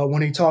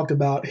 when he talked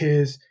about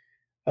his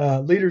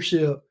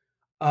leadership,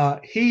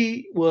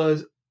 he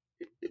was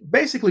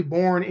basically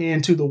born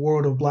into the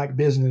world of Black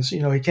business. He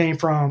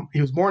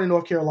was born in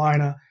North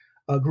Carolina,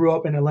 grew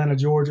up in Atlanta,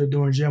 Georgia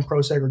during Jim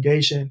Crow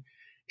segregation.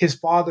 His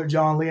father,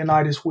 John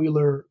Leonidas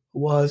Wheeler,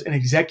 was an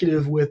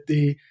executive with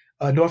the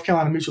North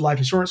Carolina Mutual Life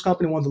Insurance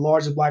Company, one of the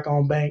largest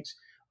Black-owned banks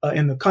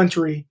in the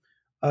country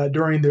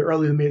during the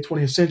early to mid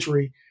 20th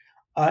century.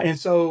 And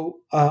so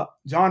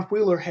John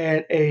Wheeler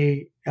had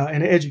an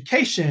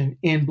education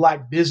in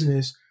Black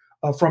business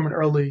from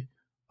early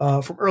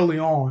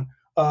on.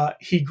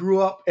 He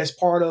grew up as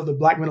part of the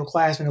Black middle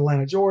class in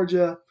Atlanta,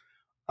 Georgia,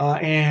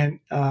 and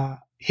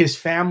his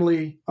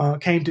family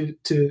came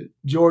to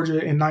Georgia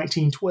in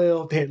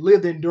 1912. They had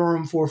lived in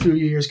Durham for a few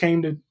years,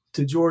 came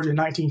to Georgia in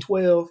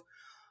 1912,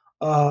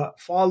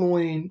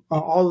 following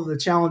all of the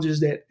challenges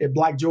that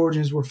Black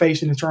Georgians were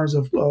facing in terms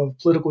of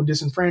political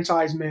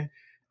disenfranchisement,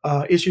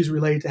 issues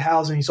related to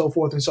housing, so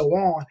forth and so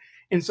on.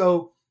 And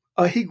so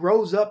he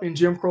grows up in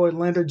Jim Crow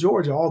Atlanta,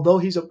 Georgia, although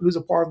he's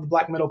a part of the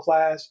Black middle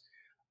class,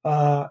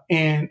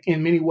 and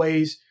in many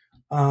ways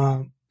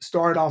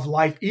started off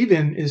life,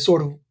 even is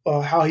sort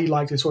of how he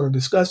liked to sort of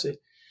discuss it.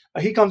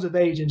 He comes of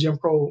age in Jim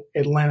Crow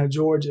Atlanta,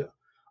 Georgia.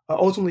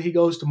 Ultimately, he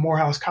goes to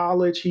Morehouse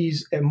College.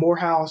 He's at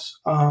Morehouse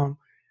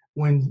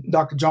when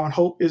Dr. John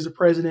Hope is the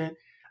president.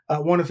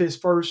 One of his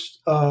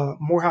first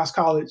Morehouse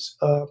College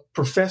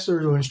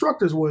professors or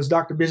instructors was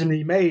Dr. Benjamin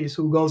E. Mays,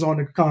 who goes on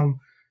to become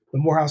the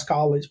Morehouse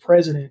College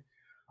president.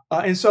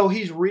 And so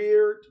he's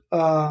reared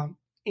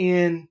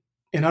in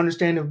an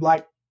understanding of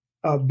Black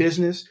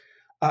business.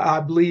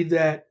 I believe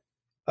that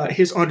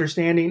his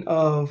understanding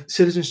of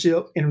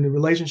citizenship and the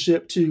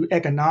relationship to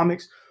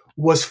economics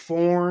was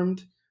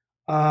formed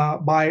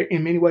by,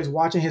 in many ways,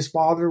 watching his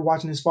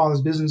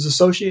father's business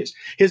associates.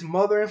 His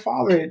mother and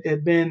father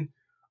had been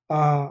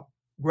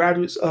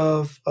graduates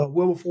of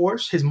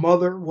Wilberforce. His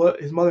mother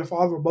and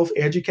father were both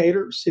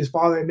educators. His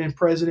father had been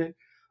president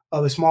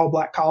of a small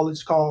Black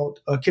college called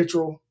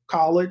Kittrell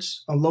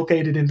College,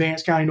 located in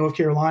Vance County, North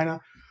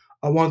Carolina.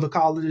 One of the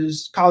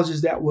colleges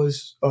that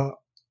was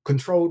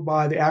controlled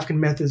by the African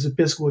Methodist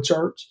Episcopal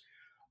Church.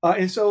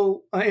 And his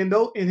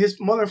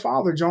mother and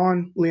father,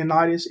 John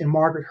Leonidas and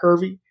Margaret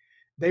Hervey,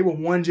 they were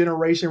one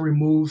generation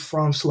removed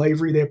from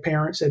slavery. Their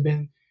parents had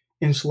been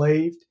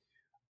enslaved.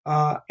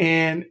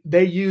 And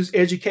they used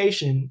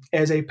education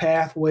as a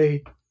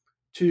pathway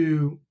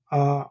to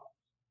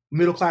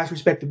middle-class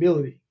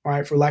respectability,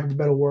 right, for lack of a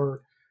better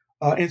word.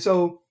 And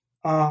so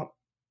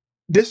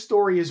this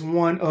story is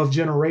one of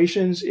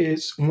generations.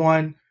 It's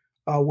one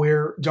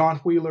where John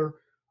Wheeler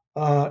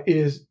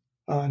is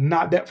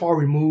not that far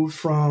removed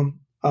from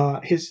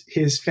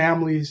his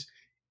family's,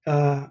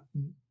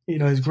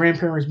 his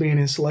grandparents being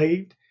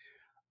enslaved.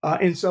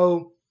 And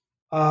so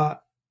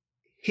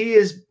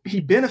he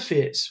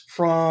benefits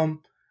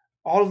from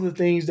all of the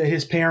things that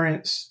his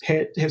parents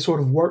had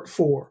sort of worked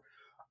for.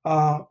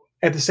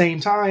 At the same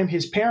time,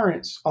 his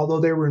parents, although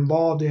they were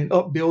involved in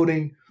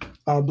upbuilding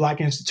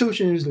Black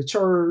institutions, the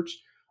church,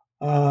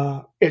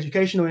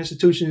 educational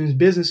institutions,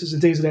 businesses,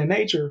 and things of that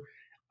nature,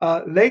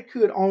 they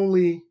could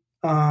only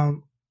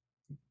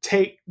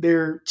take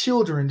their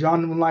children.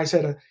 John Leonidas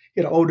had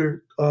an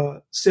older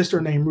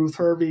sister named Ruth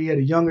Hervey. He had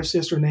a younger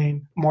sister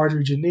named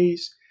Marjorie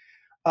Janice.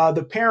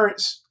 The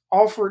parents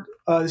offered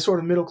this sort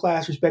of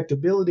middle-class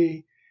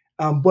respectability,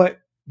 but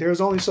there's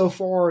only so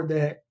far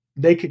that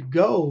they could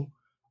go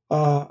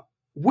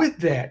with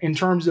that in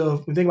terms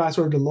of, when we think about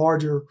sort of the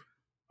larger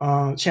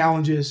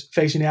challenges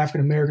facing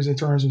African Americans in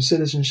terms of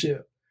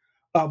citizenship.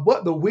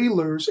 But the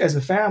Wheelers, as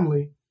a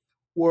family,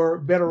 were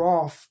better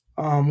off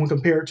when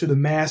compared to the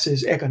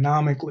masses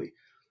economically.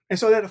 And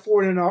so that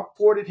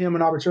afforded him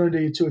an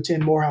opportunity to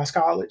attend Morehouse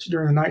College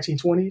during the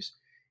 1920s.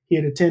 He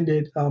had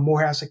attended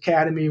Morehouse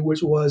Academy,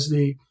 which was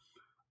the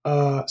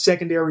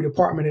secondary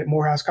department at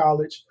Morehouse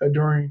College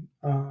during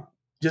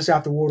just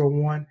after World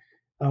War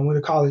I, went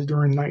to college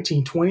during the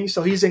 1920s.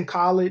 So he's in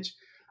college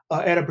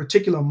at a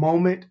particular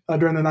moment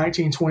during the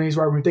 1920s,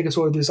 right? We're thinking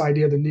sort of this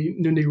idea of the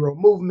New Negro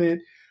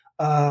movement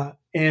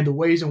and the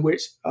ways in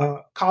which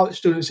college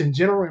students in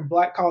general and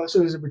Black college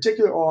students in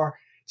particular are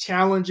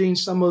challenging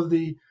some of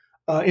the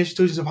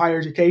institutions of higher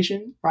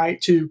education, right?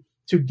 To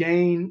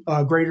gain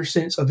a greater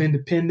sense of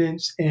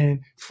independence and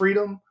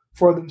freedom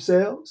for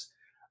themselves.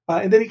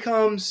 And then he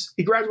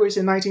graduates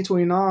in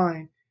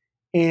 1929,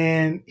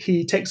 and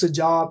he takes a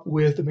job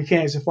with the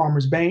Mechanics and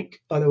Farmers Bank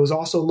that was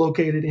also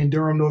located in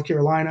Durham, North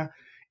Carolina.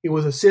 It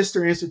was a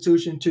sister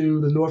institution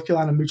to the North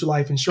Carolina Mutual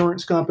Life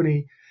Insurance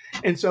Company.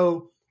 And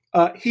so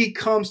he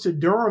comes to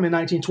Durham in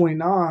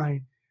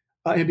 1929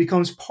 and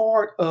becomes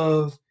part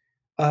of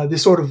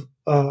this sort of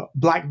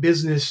Black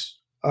business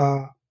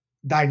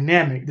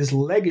dynamic, this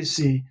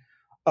legacy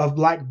of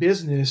Black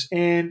business.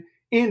 And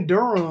in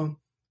Durham,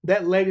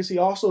 that legacy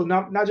also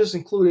not just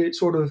included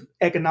sort of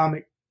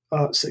economic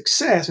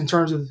success in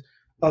terms of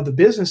the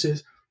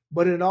businesses,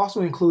 but it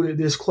also included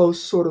this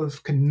close sort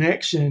of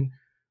connection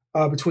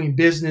between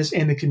business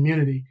and the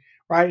community,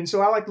 right? And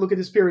so I like to look at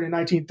this period in the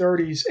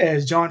 1930s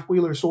as John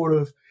Wheeler sort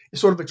of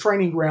a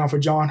training ground for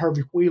John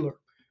Hervey Wheeler.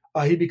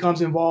 He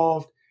becomes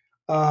involved,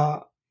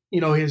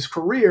 his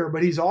career,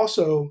 but he's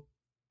also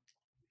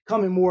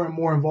becoming more and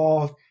more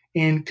involved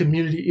in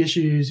community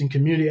issues and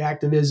community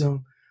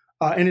activism.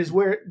 And it's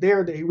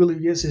that he really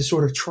gets his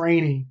sort of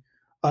training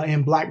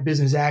in Black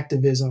business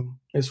activism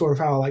is sort of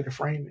how I like to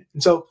frame it.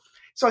 And so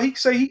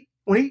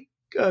when he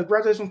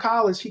graduates from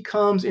college, he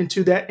comes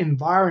into that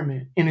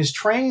environment and is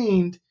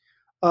trained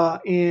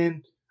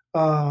in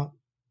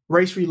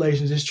race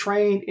relations, is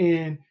trained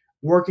in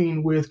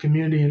working with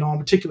community and on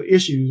particular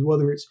issues,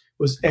 whether it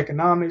was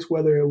economics,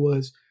 whether it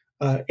was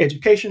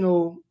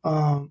educational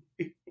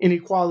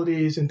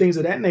inequalities and things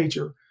of that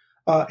nature.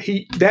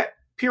 That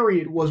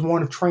period was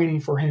one of training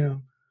for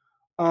him.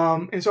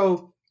 And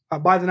so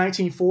by the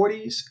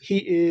 1940s, he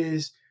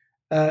is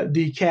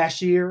the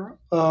cashier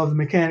of the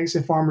Mechanics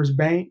and Farmers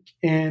Bank.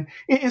 And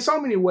in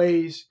so many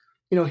ways,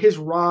 his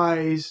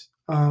rise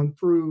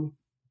through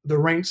the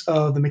ranks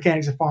of the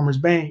Mechanics and Farmers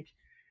Bank,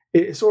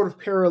 it sort of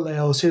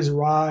parallels his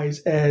rise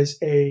as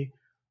a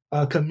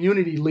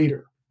community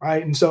leader,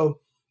 right? And so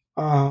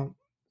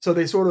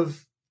they sort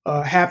of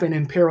happen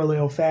in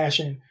parallel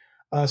fashion.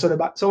 So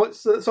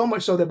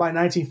much so that by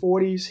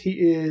 1940s, he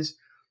is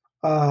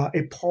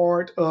a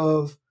part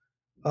of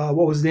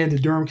what was then the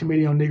Durham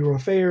Committee on Negro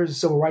Affairs, a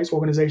civil rights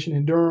organization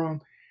in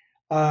Durham.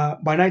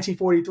 By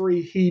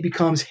 1943, he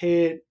becomes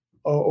head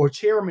or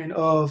chairman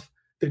of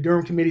the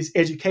Durham Committee's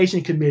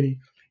Education Committee.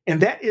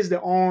 And that is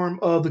the arm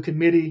of the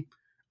committee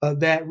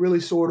that really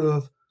sort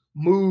of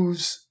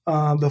moves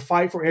the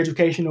fight for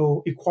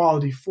educational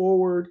equality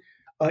forward.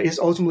 It's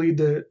ultimately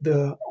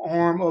the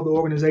arm of the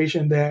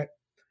organization that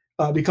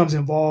becomes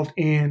involved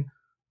in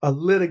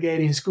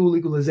litigating school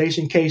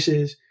legalization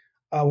cases.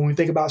 When we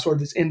think about sort of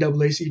this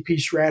NAACP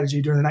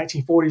strategy during the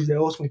 1940s that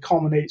ultimately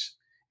culminates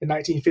in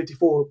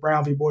 1954 with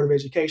Brown v. Board of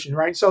Education,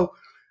 right? So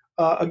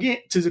again,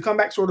 to come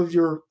back sort of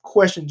your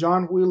question,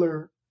 John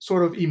Wheeler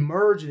sort of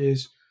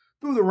emerges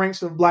through the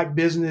ranks of Black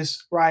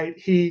business, right?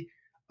 He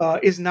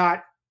is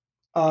not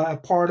a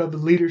part of the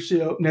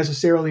leadership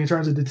necessarily in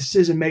terms of the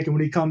decision-making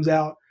when he comes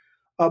out,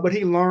 but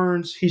he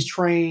learns, he's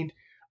trained,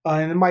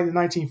 and by the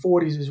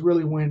 1940s is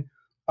really when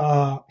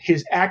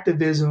his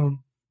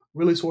activism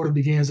really sort of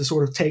begins to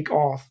sort of take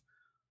off.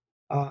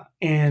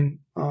 It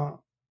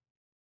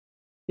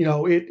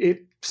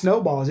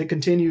snowballs. It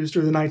continues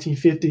through the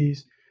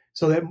 1950s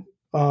so that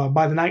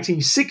by the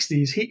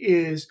 1960s, he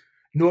is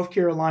North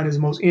Carolina's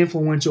most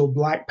influential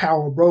Black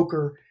power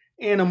broker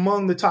and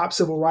among the top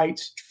civil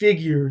rights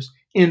figures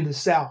in the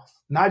South,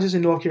 not just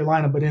in North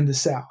Carolina, but in the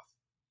South.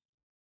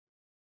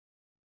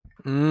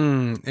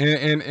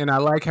 And I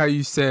like how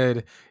you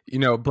said,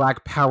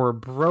 Black power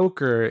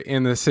broker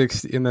in the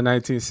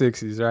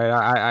 1960s,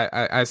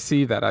 right? I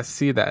see that. I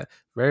see that.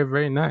 Very,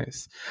 very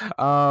nice.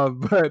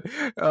 And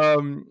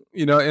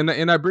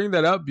I bring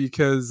that up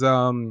because,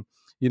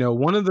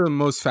 one of the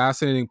most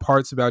fascinating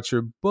parts about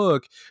your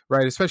book,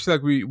 right, especially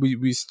like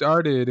we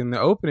started in the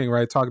opening,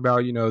 right, talk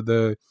about,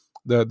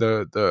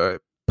 the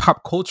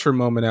pop culture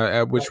moment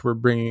at which we're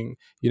bringing,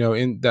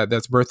 in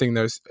that's birthing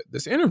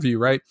this interview,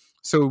 right?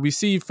 So we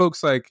see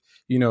folks like,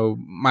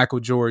 Michael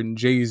Jordan,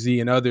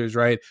 Jay-Z and others,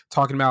 right,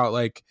 talking about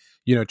like,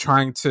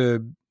 trying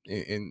to,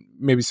 and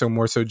maybe so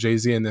more so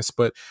Jay-Z in this,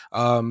 but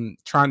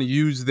trying to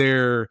use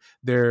their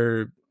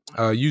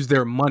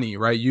money,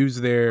 right, use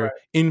their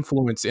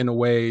influence in a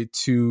way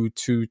to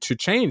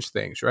change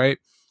things, right?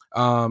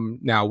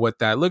 Now what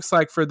that looks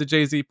like for the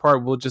Jay-Z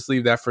part, we'll just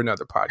leave that for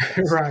another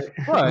podcast.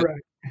 Right.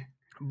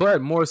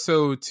 But more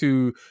so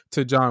to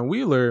John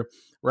Wheeler,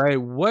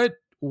 right? What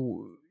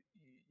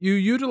you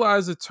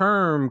utilize a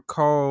term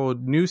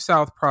called New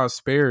South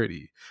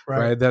prosperity,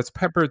 right? That's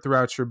peppered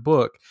throughout your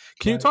book.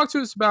 Can you talk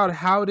to us about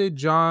how did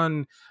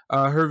John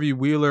Hervey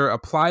Wheeler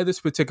apply this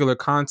particular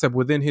concept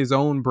within his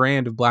own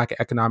brand of Black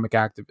economic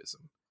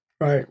activism?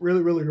 Right.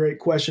 Really, really great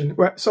question.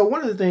 Right. So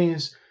one of the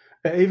things,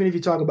 even if you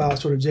talk about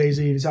sort of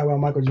Jay-Z, you talk about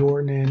Michael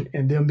Jordan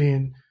and them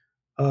being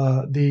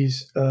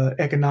these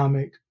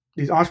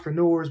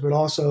entrepreneurs, but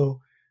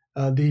also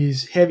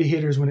these heavy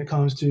hitters when it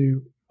comes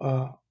to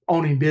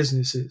owning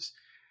businesses.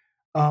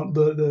 One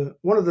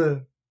of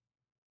the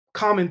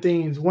common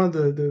themes, one of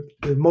the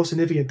most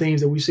significant themes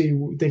that we see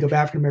when we think of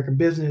African American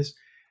business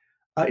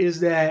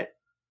is that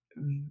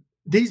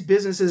these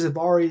businesses have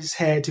always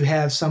had to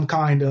have some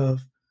kind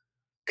of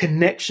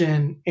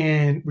connection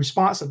and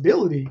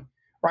responsibility,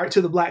 right,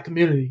 to the Black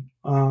community.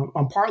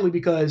 Partly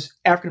because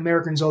African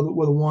Americans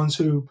were the ones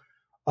who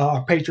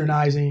were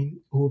patronizing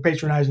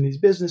these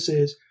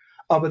businesses,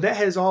 but that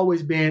has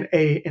always been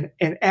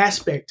an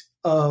aspect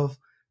of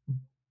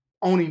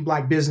owning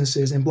Black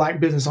businesses and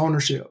Black business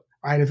ownership,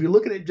 right? If you're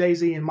looking at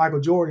Jay-Z and Michael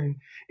Jordan,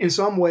 in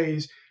some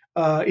ways,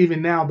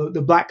 even now,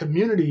 the Black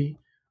community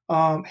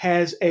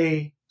has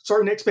a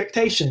certain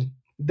expectation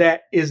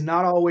that is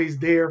not always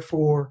there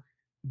for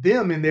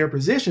them in their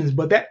positions,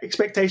 but that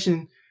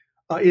expectation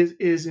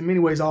is in many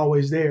ways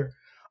always there.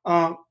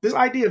 This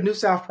idea of New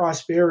South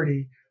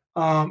prosperity,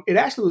 it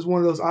actually was one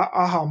of those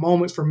aha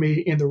moments for me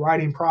in the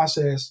writing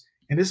process,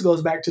 and this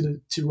goes back to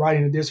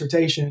writing a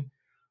dissertation.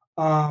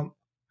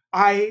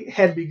 I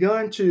had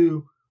begun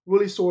to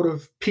really sort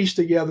of piece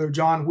together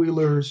John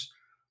Wheeler's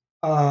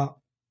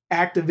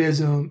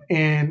activism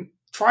and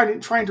trying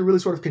to really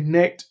sort of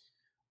connect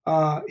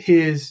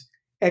his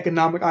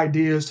economic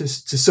ideas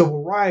to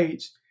civil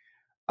rights.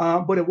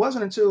 But it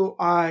wasn't until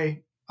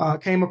I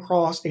came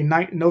across a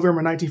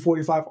November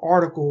 1945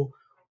 article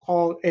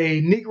called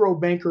 "A Negro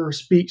Banker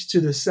Speaks to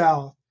the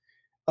South"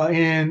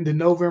 in the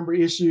November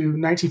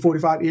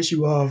 1945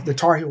 issue of the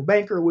Tar Heel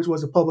Banker, which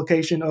was a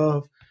publication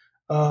of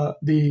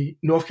the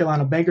North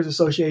Carolina Bankers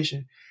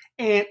Association.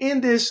 And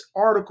in this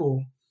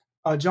article,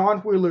 John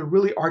Wheeler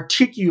really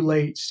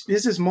articulates,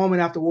 this is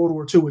moment after World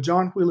War II, where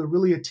John Wheeler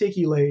really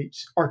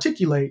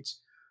articulates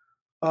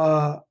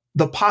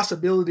the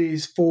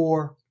possibilities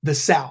for the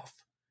South.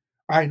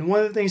 All right, and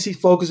one of the things he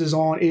focuses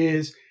on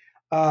is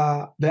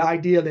the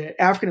idea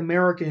that African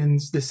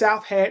Americans, the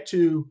South had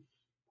to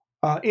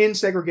end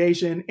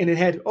segregation, and it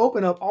had to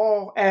open up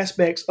all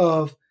aspects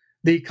of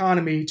the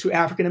economy to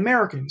African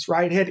Americans,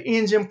 right? It had to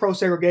end Jim Crow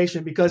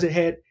segregation because it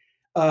had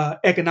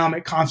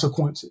economic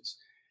consequences.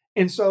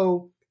 And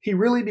so he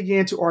really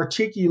began to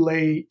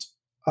articulate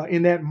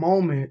in that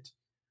moment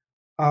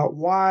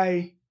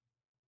why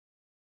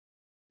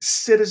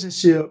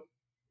citizenship,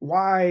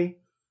 why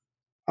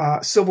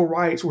civil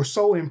rights were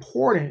so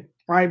important,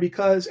 right?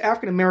 Because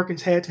African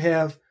Americans had to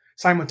have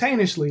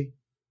simultaneously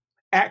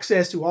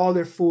access to all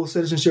their full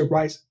citizenship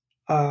rights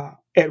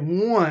at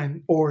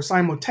one or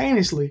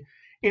simultaneously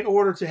in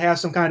order to have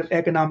some kind of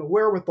economic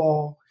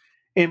wherewithal.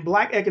 And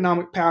Black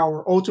economic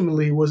power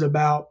ultimately was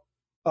about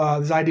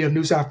this idea of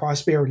New South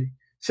prosperity.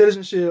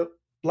 Citizenship,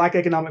 Black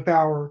economic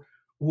power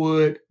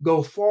would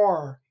go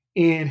far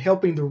in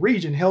helping the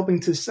region, helping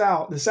the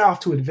South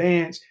to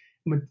advance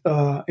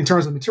in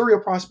terms of material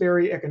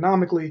prosperity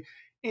economically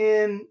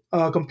in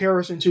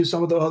comparison to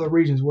some of the other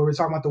regions where we're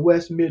talking about the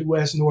West,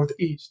 Midwest,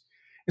 Northeast.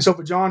 And so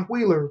for John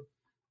Wheeler,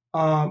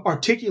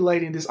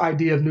 articulating this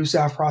idea of New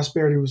South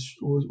prosperity was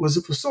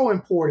so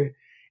important.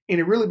 And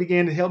it really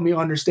began to help me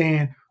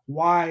understand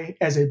why,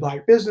 as a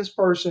Black business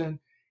person,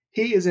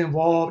 he is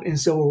involved in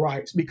civil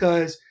rights.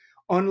 Because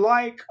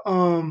unlike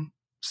some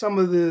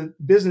of the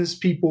business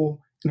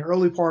people in the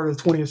early part of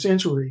the 20th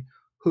century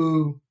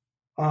who,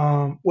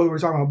 whether we're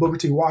talking about Booker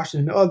T.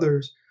 Washington and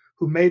others,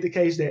 who made the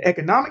case that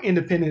economic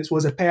independence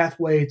was a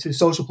pathway to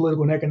social,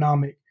 political, and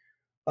economic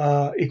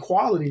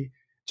equality,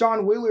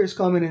 John Wheeler is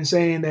coming and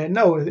saying that,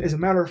 no, as a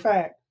matter of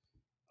fact,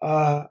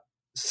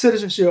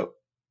 citizenship,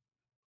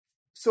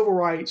 civil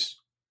rights,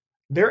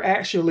 they're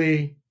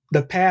actually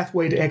the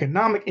pathway to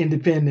economic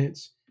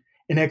independence,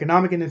 and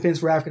economic independence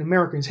for African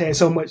Americans had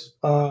so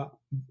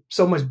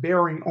much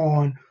bearing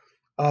on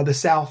the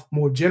South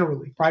more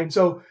generally, right? And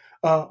so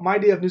my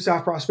idea of New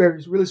South prosperity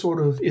is really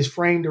sort of is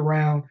framed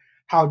around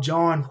how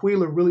John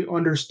Wheeler really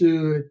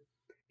understood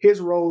his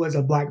role as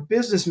a Black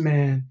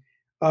businessman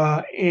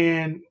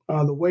and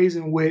the ways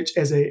in which,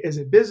 as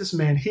a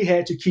businessman, he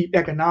had to keep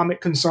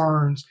economic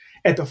concerns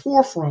at the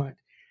forefront.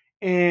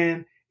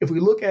 And if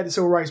we look at the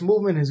civil rights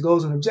movement, its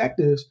goals and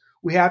objectives,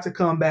 we have to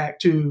come back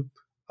to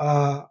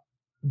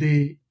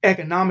the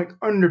economic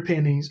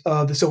underpinnings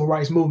of the civil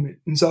rights movement.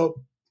 And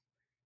so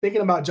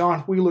thinking about John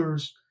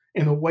Wheeler's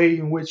and the way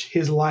in which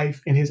his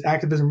life and his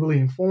activism really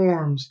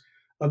informs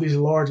of these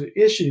larger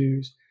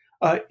issues,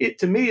 it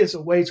to me is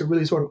a way to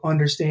really sort of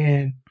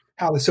understand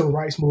how the civil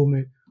rights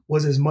movement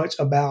was as much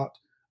about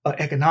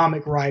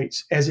economic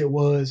rights as it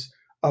was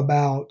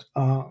about,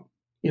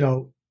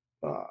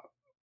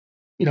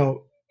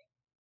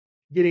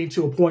 getting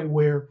to a point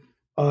where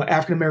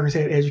African Americans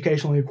had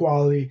educational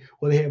equality,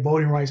 where they had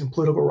voting rights and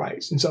political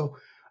rights. And so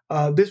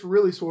this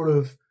really sort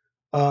of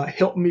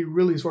helped me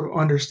really sort of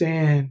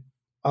understand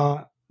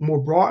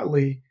more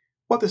broadly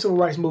what the civil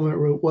rights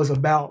movement was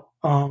about,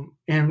 and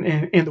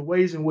the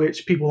ways in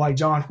which people like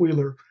John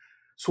Wheeler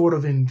sort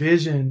of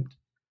envisioned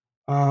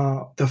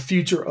the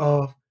future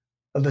of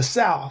the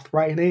South,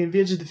 right? And they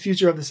envisioned the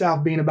future of the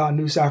South being about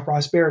New South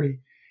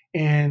prosperity.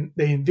 And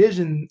they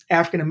envisioned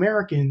African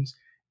Americans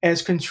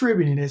as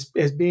contributing,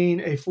 as being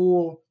a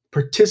full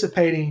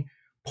participating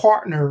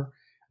partner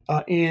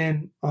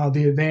in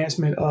the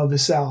advancement of the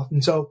South.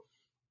 And so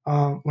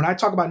when I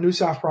talk about New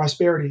South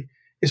prosperity,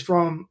 it's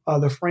from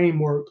the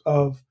framework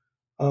of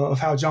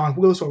how John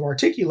Wheeler sort of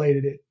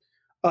articulated it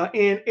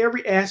in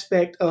every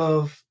aspect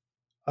of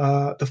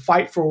the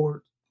fight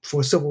for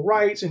civil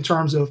rights, in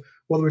terms of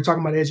whether we're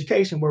talking about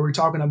education, whether we're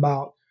talking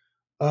about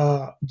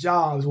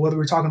jobs, whether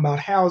we're talking about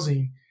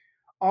housing.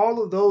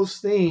 All of those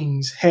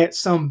things had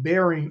some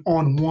bearing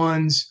on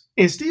one's,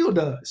 and still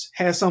does,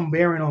 has some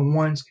bearing on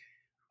one's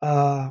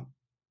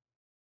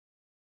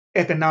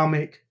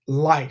economic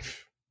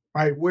life,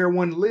 right? Where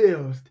one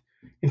lived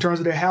in terms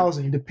of their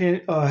housing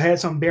had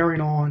some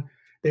bearing on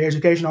their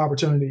educational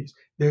opportunities,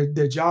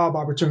 their job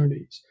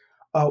opportunities,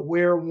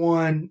 where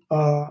one,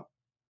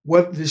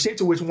 what the extent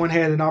to which one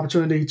had an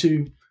opportunity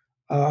to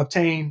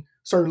obtain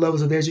certain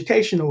levels of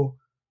educational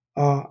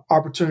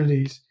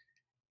opportunities.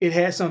 It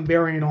had some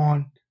bearing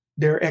on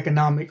their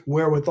economic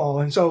wherewithal.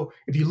 And so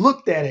if you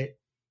looked at it,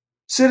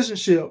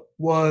 citizenship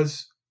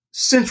was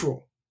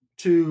central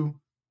to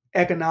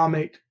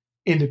economic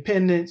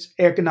independence,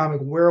 economic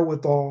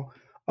wherewithal.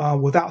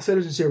 Without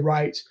citizenship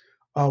rights,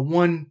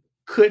 one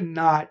could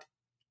not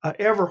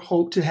ever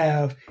hope to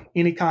have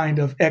any kind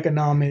of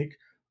economic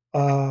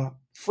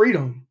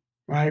freedom,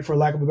 right? For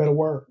lack of a better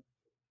word.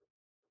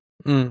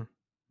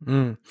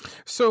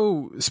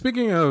 So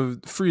speaking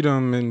of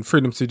freedom and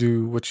freedom to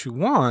do what you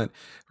want,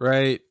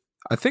 right?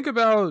 I think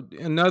about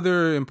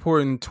another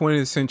important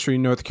 20th century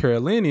North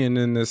Carolinian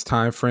in this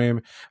time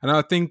frame, and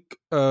I think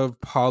of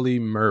Pauli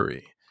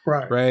Murray.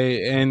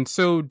 Right. And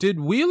so did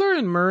Wheeler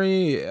and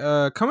Murray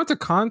come into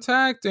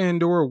contact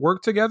and or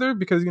work together?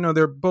 Because,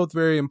 they're both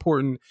very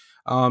important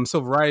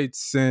civil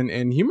rights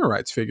and human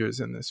rights figures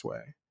in this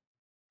way.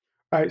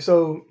 All right.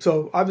 So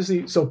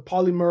obviously,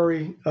 Pauli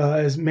Murray,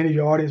 as many of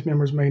your audience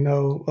members may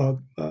know,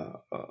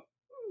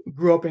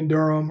 grew up in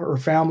Durham. Her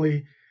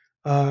family,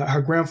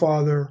 her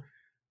grandfather,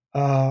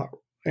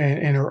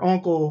 and her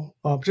uncle,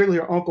 particularly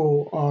her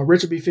uncle,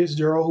 Richard B.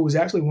 Fitzgerald, who was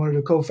actually one of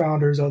the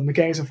co-founders of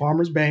McCain's and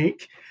Farmers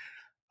Bank.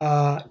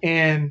 So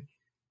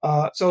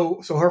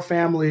her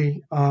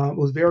family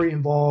was very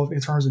involved in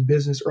terms of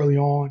business early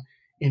on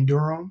in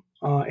Durham,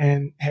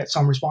 and had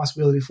some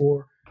responsibility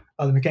for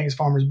the McCain's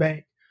Farmers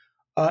Bank.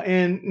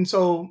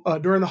 So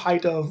during the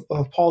height of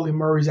Pauli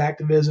Murray's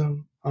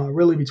activism,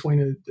 really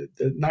between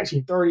the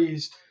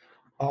 1930s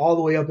all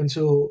the way up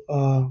until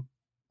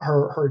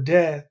her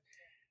death,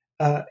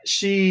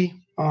 she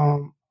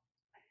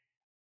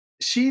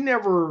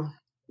never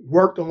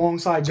worked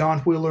alongside John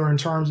Wheeler in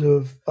terms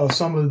of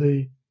some of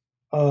the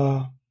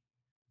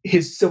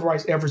his civil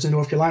rights efforts in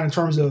North Carolina, in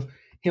terms of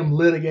him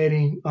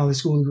litigating the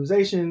school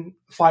legalization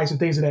fights and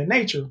things of that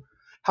nature.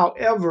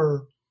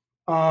 However,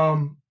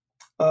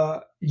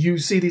 you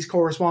see these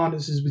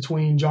correspondences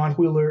between John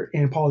Wheeler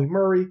and Pauli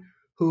Murray,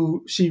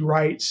 who she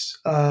writes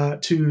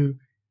to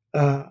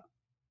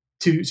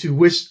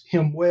wish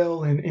him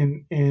well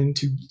and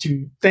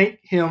to thank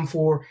him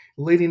for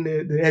leading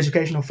the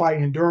educational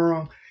fight in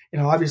Durham.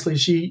 Obviously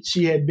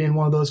she had been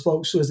one of those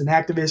folks who was an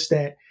activist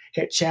that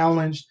had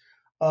challenged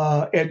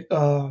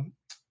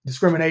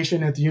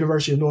discrimination at the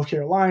University of North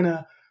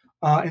Carolina.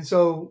 And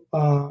so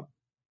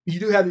you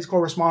do have these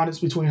correspondence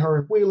between her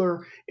and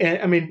Wheeler.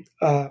 And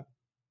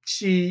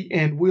she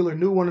and Wheeler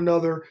knew one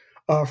another.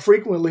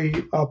 Frequently,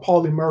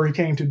 Pauli Murray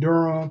came to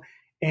Durham,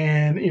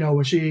 and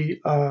when she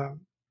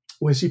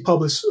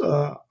published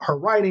her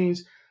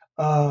writings,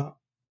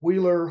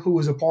 Wheeler, who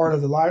was a part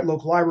of the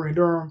local library in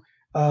Durham,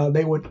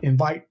 they would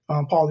invite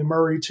Pauli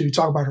Murray to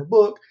talk about her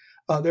book.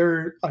 There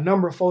are a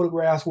number of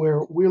photographs where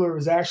Wheeler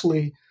is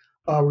actually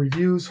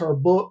reviews her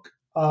book.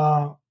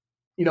 While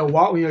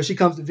she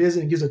comes to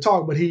visit and gives a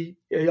talk, but he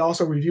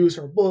also reviews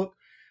her book,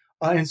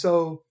 and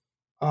so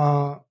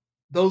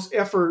those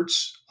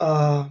efforts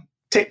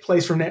take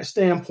place from that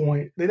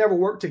standpoint. They never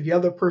work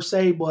together per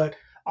se, but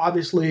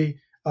obviously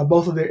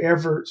both of their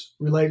efforts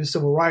related to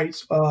civil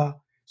rights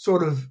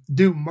sort of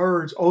do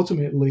merge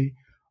ultimately.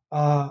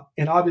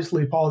 And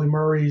obviously, Pauli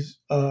Murray's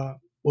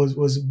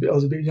was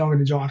a bit younger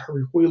than John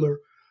Henry Wheeler.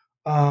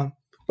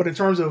 But in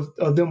terms of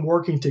them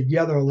working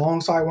together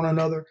alongside one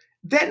another,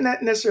 that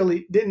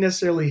didn't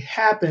necessarily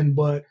happen.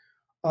 But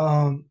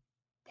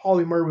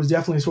Pauli Murray was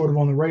definitely sort of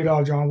on the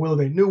radar of John Wheeler.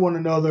 They knew one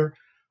another.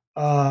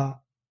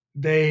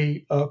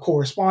 They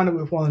corresponded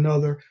with one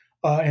another.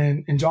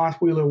 And John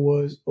Wheeler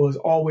was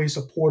always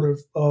supportive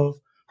of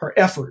her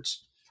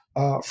efforts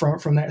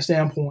from that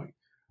standpoint,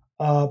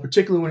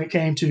 particularly when it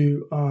came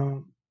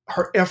to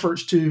her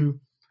efforts to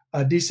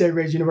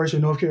desegregate the University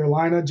of North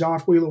Carolina. John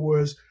Wheeler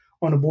was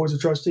on the boards of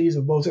trustees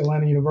of both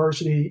Atlanta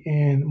University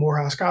and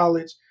Morehouse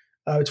College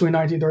between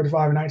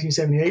 1935 and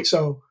 1978.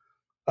 So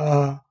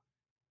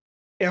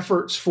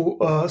efforts for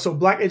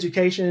Black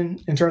education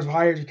in terms of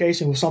higher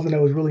education was something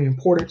that was really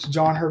important to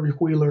John Henry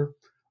Wheeler.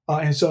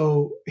 And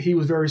so he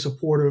was very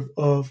supportive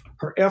of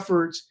her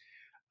efforts.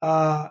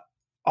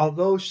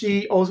 Although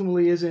she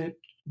ultimately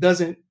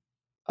doesn't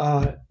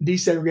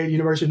desegregate the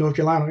University of North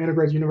Carolina or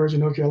integrate the University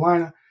of North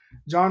Carolina,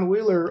 John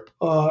Wheeler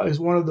is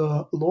one of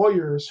the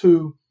lawyers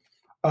who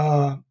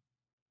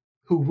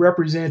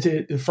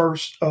represented the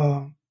first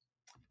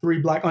 3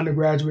 Black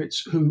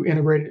undergraduates who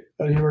integrated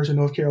the University of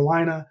North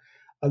Carolina.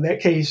 That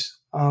case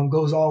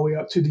goes all the way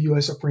up to the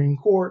U.S. Supreme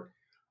Court.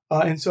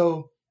 And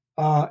so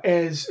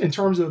as in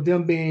terms of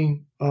them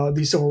being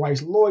these civil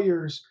rights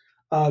lawyers,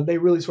 they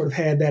really sort of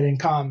had that in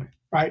common,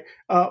 right?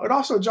 But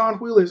also John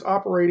Wheeler is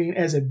operating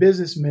as a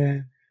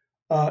businessman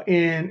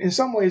in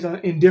some ways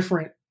in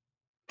different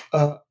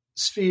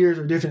spheres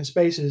or different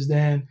spaces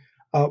than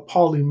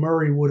Pauli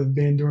Murray would have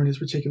been during this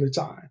particular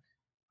time.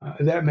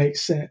 If that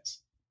makes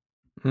sense.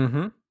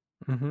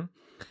 Mm-hmm. Mm-hmm.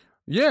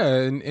 Yeah,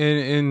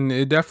 and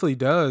it definitely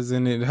does,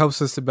 and it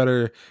helps us to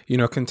better,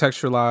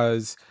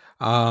 contextualize,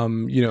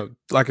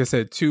 like I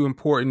said, 2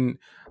 important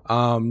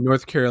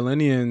North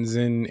Carolinians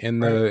in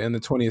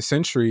the 20th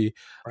century,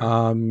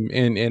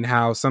 and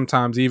how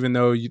sometimes, even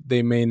though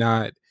they may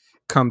not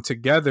come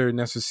together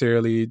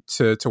necessarily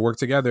to work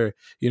together,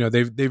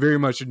 they very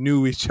much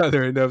knew each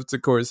other enough to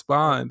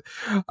correspond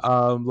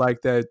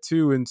like that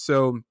too. And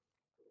so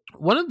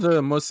one of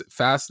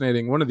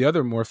the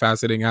other more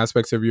fascinating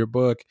aspects of your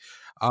book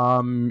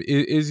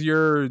is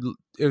your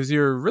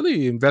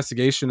really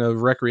investigation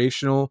of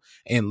recreational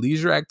and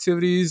leisure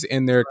activities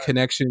and their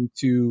connection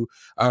to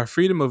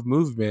freedom of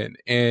movement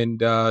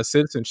and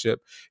citizenship.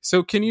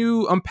 So can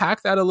you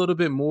unpack that a little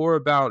bit more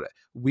about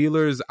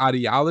Wheeler's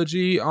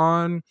ideology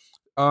on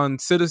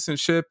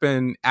citizenship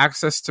and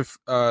access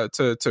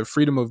to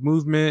freedom of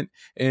movement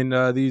in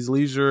these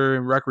leisure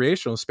and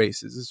recreational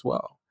spaces as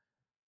well?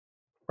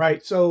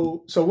 Right.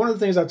 So one of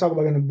the things I talk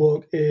about in the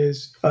book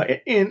is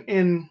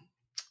in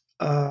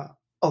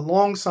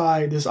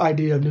alongside this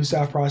idea of New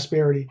South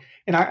prosperity,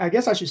 and I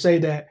guess I should say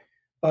that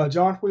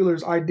John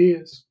Wheeler's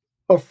ideas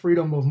of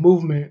freedom of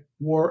movement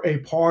were a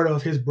part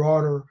of his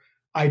broader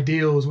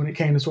ideals when it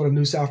came to sort of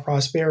New South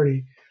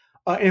prosperity.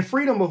 And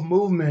freedom of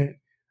movement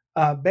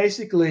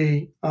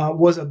basically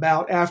was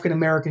about African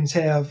Americans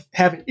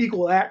having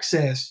equal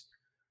access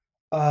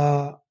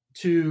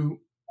to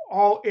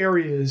all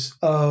areas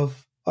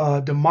of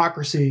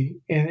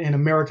democracy in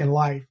American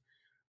life,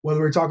 whether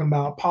we're talking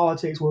about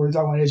politics, whether we're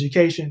talking about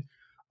education,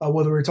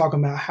 whether we're talking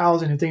about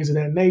housing and things of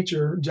that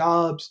nature,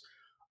 jobs.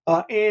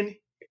 And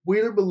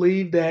Wheeler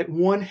believed that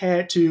one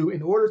had to,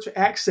 in order to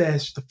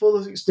access the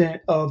fullest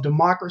extent of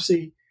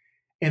democracy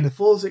and the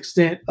fullest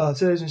extent of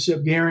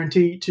citizenship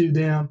guaranteed to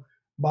them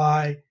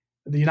by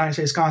the United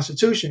States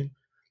Constitution,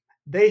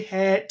 they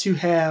had to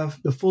have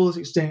the fullest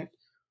extent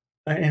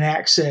and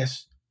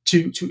access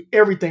to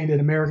everything that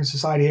American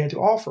society had to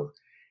offer.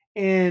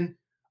 And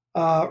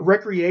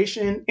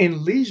recreation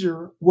and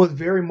leisure was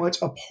very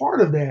much a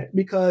part of that,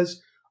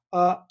 because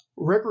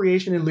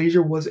recreation and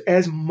leisure was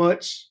as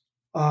much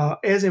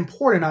as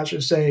important, I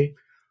should say,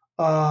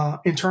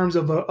 in terms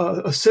of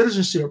a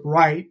citizenship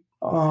right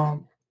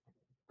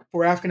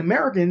for African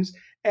Americans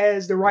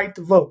as the right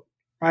to vote,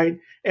 right,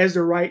 as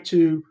the right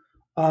to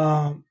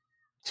obtain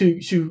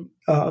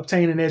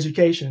an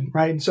education,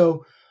 right. And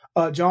so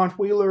John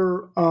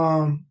Wheeler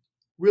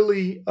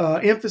really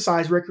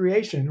emphasized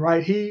recreation,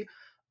 right. He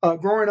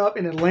growing up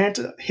in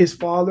Atlanta, his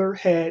father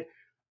had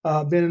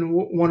been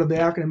one of the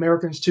African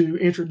Americans to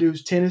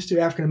introduce tennis to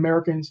African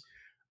Americans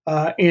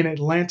in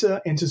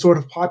Atlanta and to sort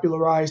of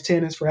popularize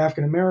tennis for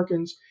African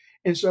Americans.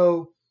 And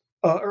so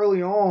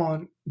early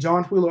on,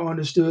 John Wheeler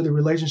understood the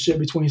relationship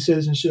between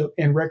citizenship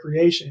and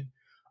recreation.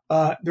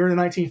 During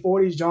the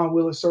 1940s, John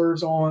Wheeler was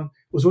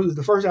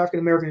the first African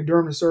American in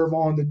Durham to serve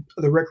on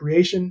the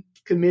Recreation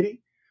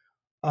Committee,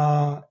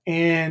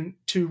 and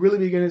to really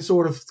begin to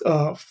sort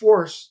of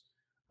force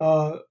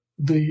the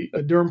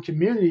Durham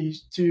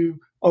communities to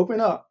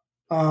open up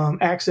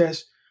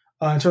access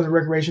in terms of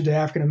recreation to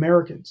African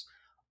Americans.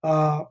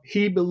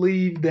 He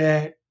believed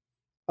that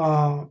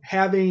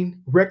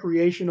having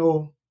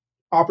recreational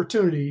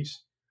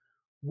opportunities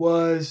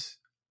was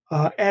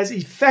as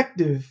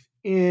effective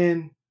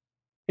in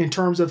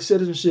terms of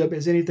citizenship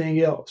as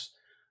anything else.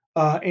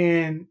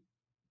 And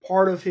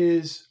part of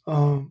his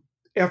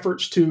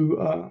efforts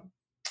to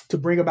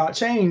bring about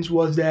change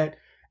was that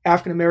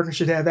African Americans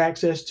should have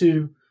access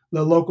to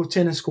the local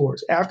tennis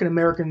courts. African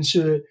Americans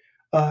should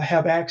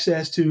have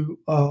access to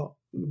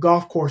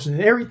golf courses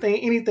and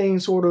anything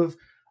sort of,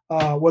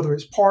 whether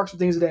it's parks or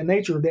things of that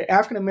nature, that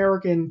African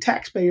American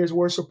taxpayers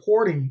were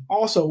supporting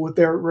also with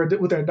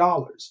their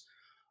dollars.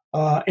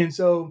 And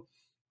so,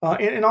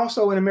 and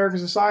also in American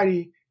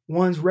society,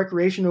 one's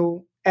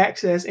recreational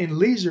access and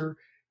leisure,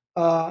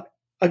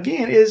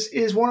 again,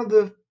 is one of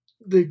the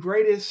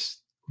greatest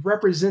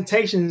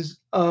representations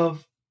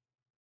of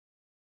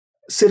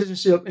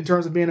citizenship in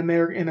terms of being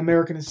an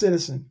American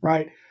citizen,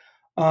 right?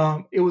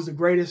 It was the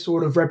greatest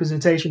sort of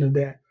representation of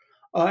that.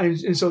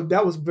 And so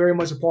that was very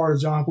much a part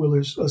of John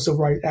Wheeler's civil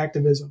rights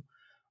activism.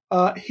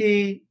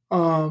 He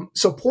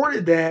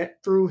supported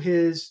that through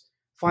his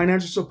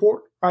financial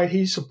support, right?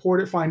 He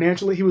supported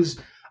financially. He was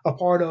a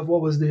part of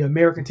what was the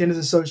American Tennis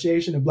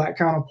Association, the black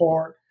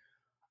counterpart,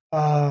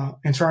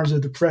 in terms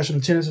of the professional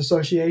tennis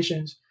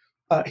associations.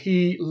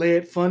 He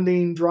led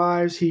funding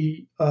drives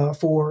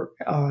for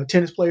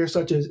tennis players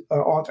such as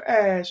Arthur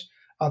Ashe,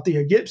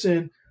 Althea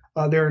Gibson.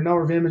 There are a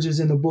number of images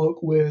in the book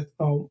with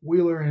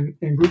Wheeler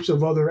and groups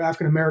of other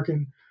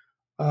African-American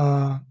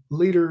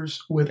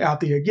leaders with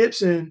Althea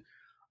Gibson.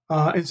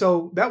 And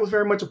so that was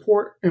very much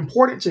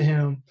important to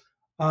him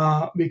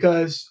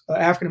because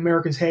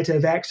African-Americans had to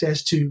have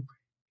access to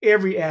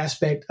every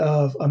aspect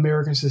of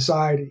American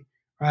society,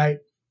 right?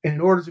 And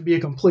in order to be a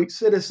complete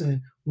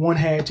citizen, one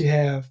had to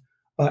have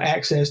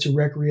access to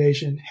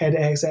recreation, had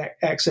to have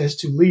access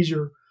to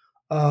leisure.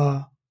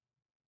 And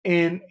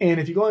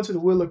if you go into the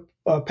Wheeler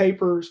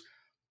papers,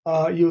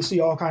 you'll see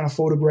all kind of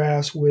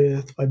photographs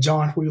with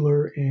John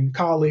Wheeler and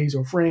colleagues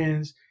or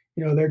friends.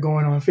 You know, they're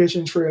going on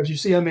fishing trips. You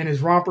see him in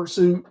his romper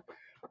suit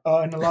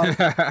and a lot of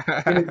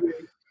imagery.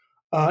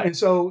 And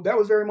so that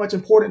was very much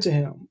important to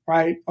him,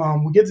 right?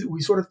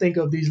 We sort of think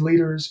of these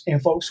leaders and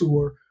folks who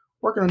were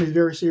working on these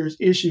very serious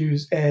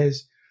issues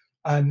as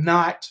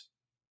not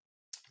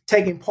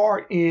taking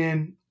part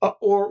in,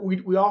 or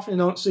we often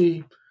don't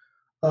see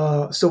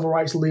civil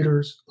rights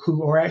leaders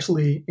who are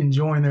actually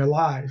enjoying their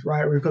lives,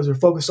 right? Because they're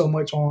focused so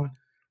much on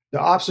the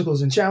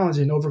obstacles and challenges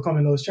and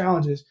overcoming those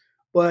challenges.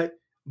 But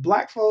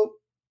Black folk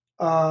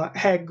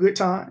had good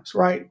times,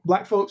 right?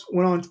 Black folks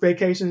went on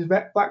vacations.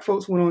 Black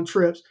folks went on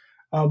trips.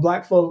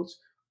 Black folks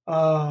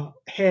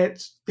had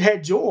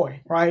joy,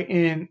 right?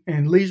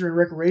 And leisure and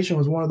recreation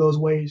was one of those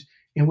ways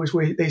in which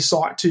they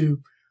sought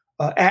to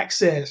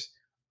access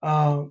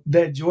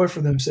that joy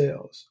for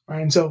themselves,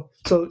 right? And so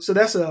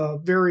that's a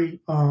very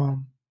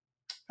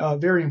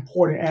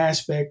important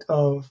aspect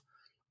of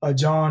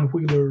John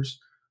Wheeler's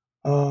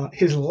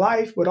his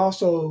life, but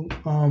also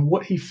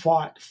what he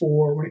fought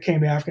for when it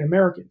came to African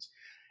Americans.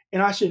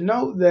 And I should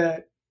note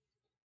that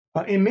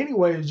in many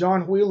ways,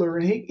 John Wheeler,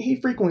 and he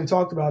frequently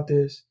talked about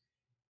this,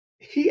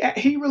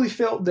 he really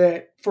felt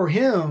that for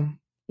him,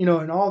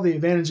 and all the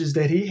advantages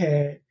that he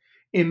had,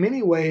 in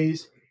many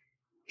ways,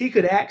 he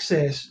could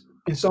access,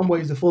 in some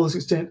ways, the fullest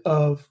extent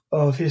of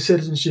his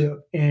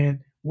citizenship and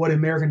what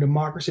American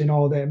democracy and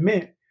all of that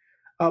meant.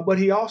 But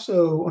he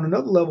also, on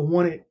another level,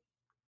 wanted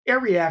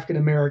every African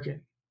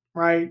American,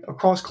 right,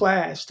 across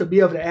class, to be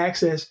able to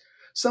access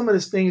some of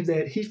the things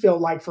that he felt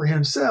like for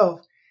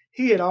himself,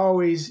 he had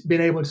always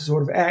been able to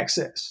sort of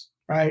access,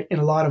 right, in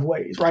a lot of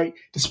ways, right?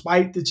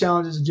 Despite the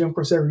challenges of Jim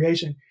Crow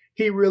segregation,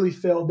 he really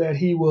felt that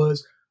he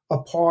was a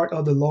part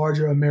of the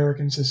larger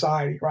American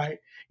society, right?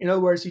 In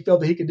other words, he felt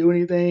that he could do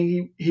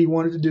anything he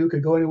wanted to do,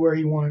 could go anywhere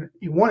he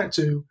wanted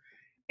to,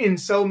 in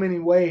so many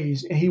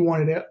ways, and he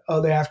wanted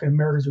other African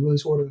Americans to really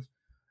sort of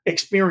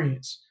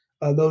experience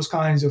those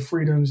kinds of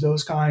freedoms,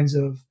 those kinds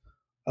of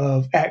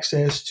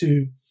access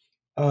to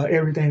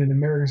everything that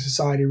American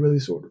society really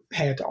sort of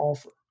had to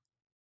offer.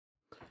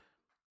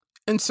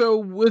 And so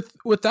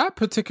with that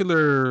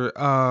particular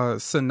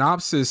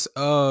synopsis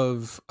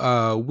of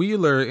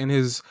Wheeler and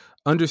his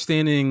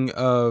understanding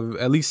of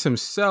at least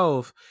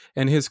himself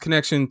and his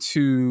connection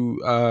to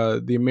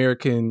the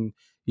American,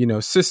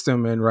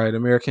 system and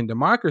American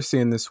democracy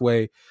in this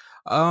way.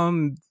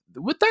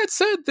 With that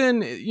said,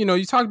 then,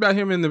 you talked about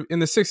him in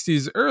the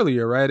 60s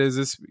earlier, right? As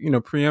this,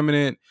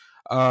 preeminent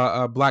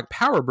Black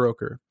Power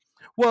broker.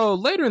 Well,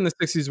 later in the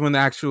 60s, when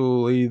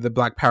actually the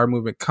Black Power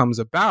movement comes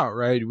about,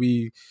 right?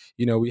 We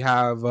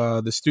have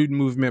the student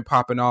movement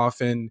popping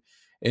off in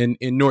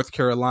North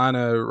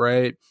Carolina,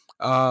 right?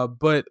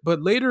 But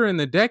later in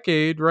the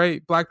decade,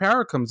 right, Black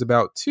Power comes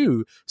about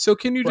too. So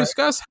can you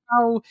discuss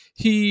how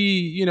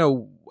he,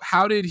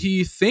 how did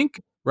he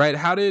think, right?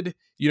 How did,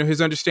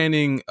 his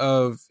understanding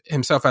of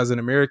himself as an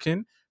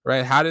American,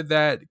 right? How did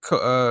that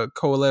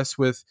coalesce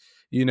with,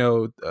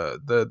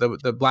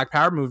 the Black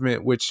Power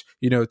movement, which,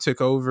 took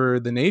over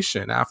the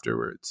nation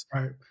afterwards?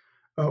 Right.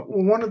 Well,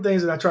 one of the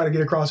things that I try to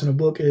get across in the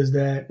book is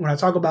that when I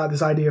talk about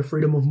this idea of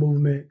freedom of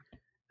movement,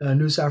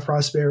 New South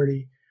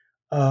prosperity,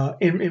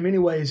 in many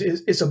ways,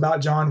 it's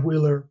about John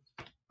Wheeler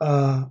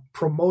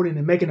promoting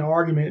and making an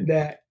argument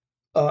that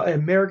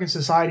American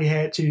society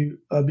had to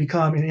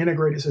become an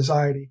integrated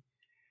society.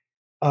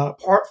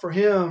 Part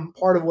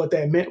of what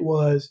that meant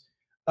was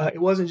it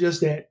wasn't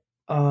just that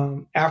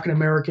African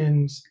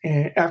Americans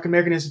and African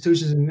American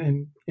institutions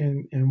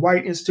and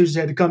white institutions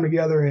had to come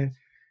together, and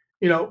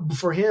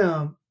for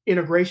him,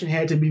 integration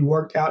had to be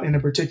worked out in a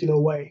particular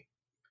way,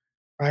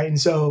 right? And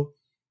so,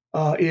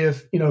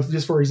 if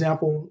just for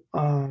example,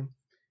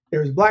 there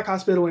was a Black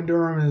hospital in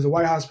Durham and there's a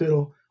white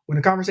hospital. When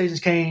the conversations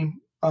came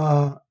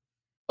up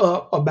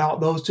about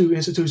those two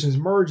institutions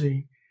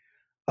merging,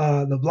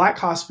 the Black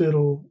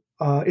hospital,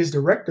 its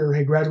director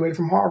had graduated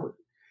from Harvard,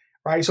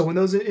 right? So when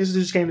those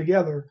institutions came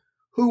together,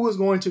 who was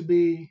going to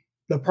be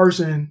the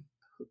person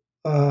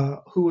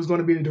who was going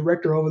to be the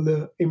director over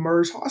the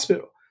emerged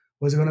hospital?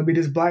 Was it going to be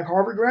this Black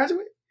Harvard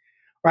graduate,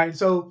 right?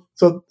 So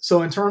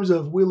in terms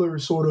of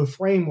Wheeler's sort of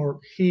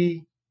framework,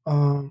 he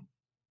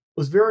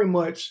was very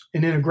much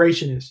an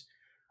integrationist,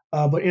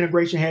 but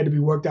integration had to be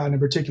worked out in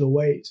particular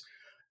ways.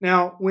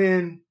 Now,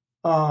 when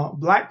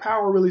Black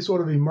Power really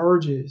sort of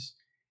emerges,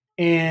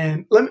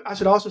 and I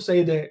should also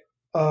say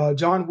that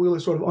John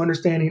Wheeler's sort of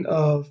understanding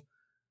of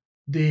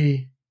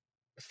the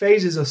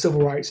phases of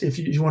civil rights, if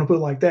you want to put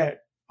it like that,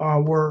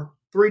 were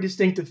three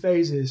distinctive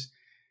phases.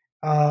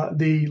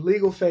 The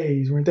legal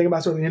phase, when you think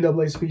about sort of the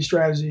NAACP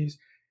strategies,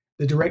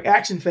 the direct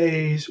action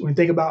phase, when you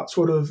think about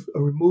sort of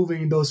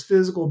removing those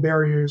physical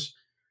barriers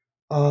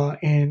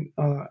and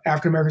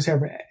African Americans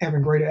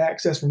having greater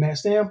access from that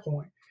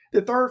standpoint.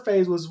 The third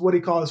phase was what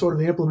he called sort of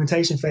the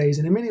implementation phase.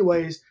 And in many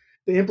ways,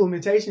 the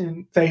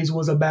implementation phase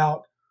was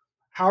about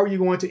how are you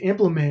going to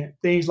implement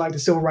things like the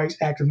Civil Rights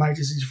Act of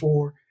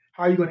 1964?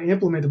 How are you going to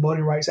implement the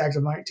Voting Rights Act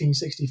of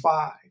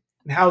 1965?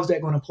 And how is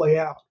that going to play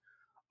out?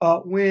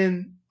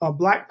 When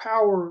Black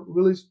Power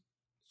really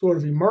sort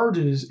of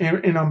emerges,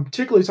 and I'm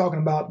particularly talking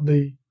about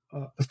the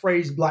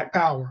phrase Black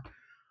Power,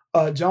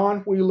 John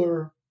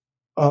Wheeler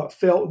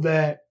felt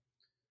that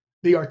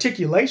the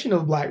articulation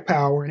of Black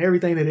Power and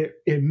everything that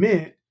it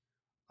meant,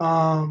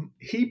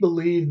 he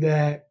believed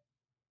that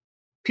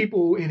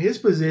people in his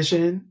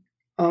position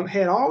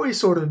had always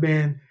sort of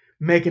been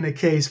making a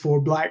case for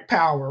Black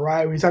Power,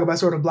 right? When you talk about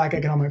sort of Black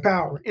economic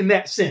power in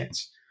that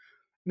sense.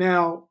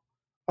 Now,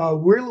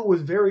 Wheeler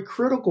was very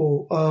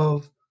critical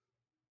of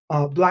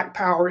Black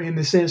Power in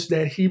the sense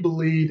that he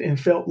believed and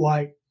felt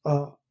like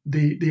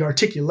the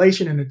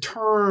articulation and the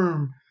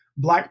term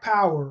Black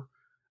Power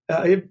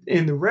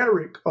in the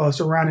rhetoric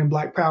surrounding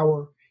Black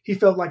Power, he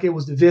felt like it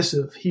was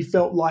divisive. He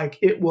felt like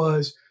it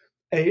was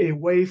a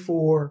way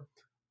for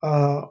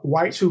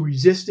whites who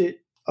resisted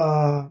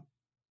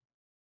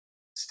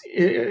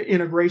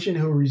integration,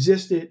 who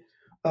resisted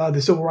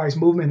the civil rights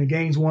movement, the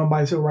gains won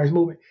by the civil rights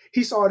movement.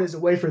 He saw it as a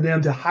way for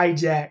them to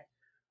hijack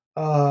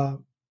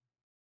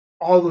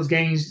all those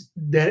gains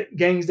that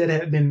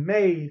had been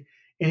made,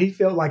 and he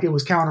felt like it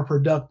was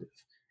counterproductive.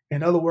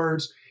 In other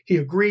words, he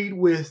agreed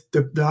with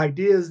the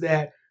ideas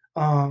that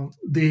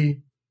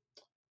the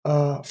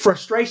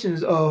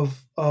frustrations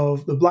of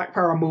the Black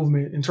Power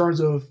movement in terms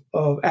of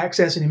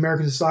accessing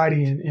American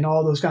society and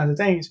all those kinds of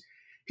things.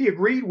 He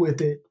agreed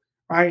with it,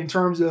 right? In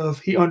terms of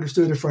he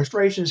understood the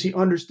frustrations, he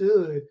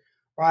understood,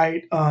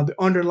 right, the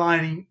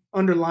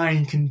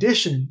underlying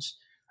conditions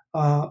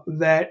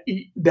that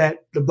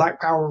the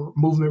Black Power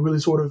movement really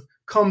sort of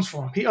comes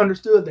from. He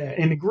understood that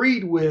and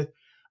agreed with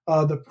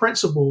the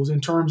principles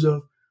in terms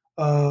of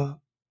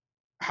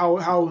how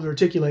it was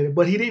articulated,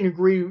 but he didn't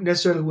agree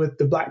necessarily with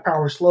the Black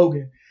Power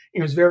slogan.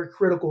 He was very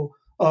critical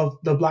of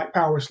the Black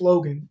Power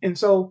slogan, and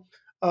so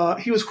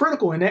he was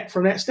critical in that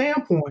from that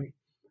standpoint.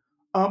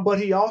 But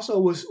he also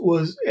was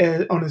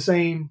on the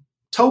same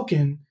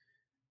token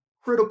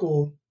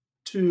critical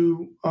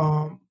to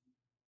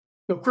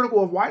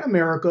critical of white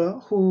America,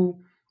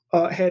 who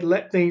had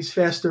let things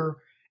fester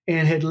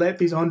and had let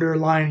these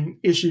underlying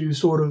issues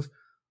sort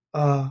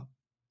of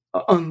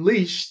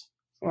unleashed,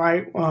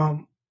 right?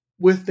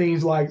 With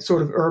things like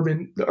sort of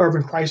the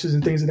urban crisis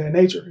and things of that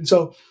nature. And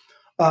so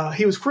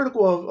he was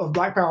critical of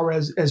Black Power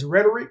as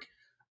rhetoric,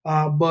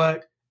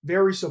 but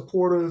very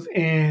supportive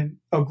and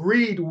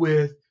agreed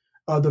with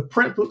the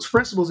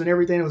principles and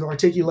everything that was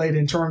articulated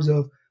in terms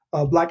of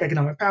Black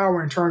economic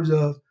power, in terms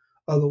of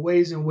the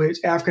ways in which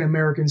African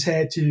Americans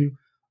had to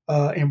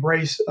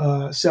embrace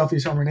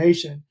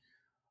self-determination.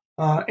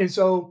 And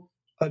so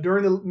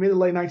during the mid to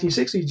late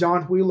 1960s,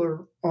 John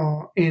Wheeler,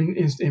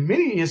 in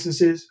many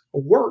instances,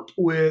 worked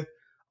with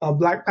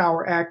Black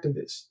Power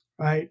activists,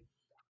 right?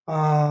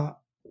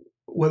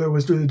 Whether it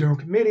was through the Durham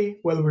Committee,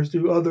 whether it was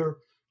through other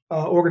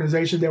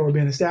organizations that were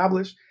being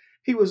established.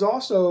 He was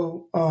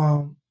also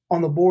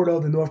on the board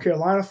of the North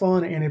Carolina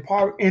Fund and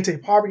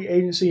anti-poverty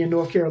agency in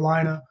North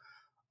Carolina.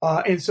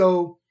 And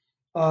so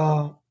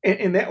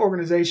and that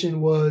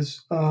organization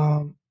was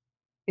in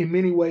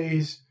many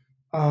ways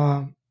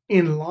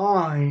in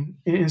line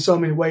in so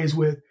many ways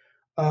with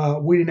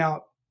weeding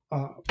out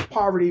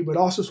poverty, but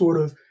also sort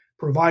of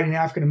providing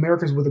African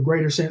Americans with a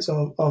greater sense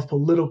of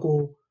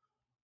political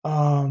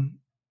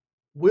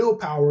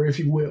willpower, if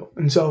you will.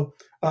 And so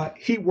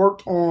he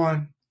worked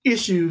on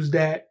issues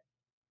that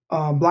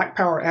Black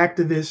Power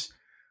activists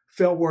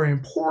felt were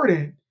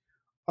important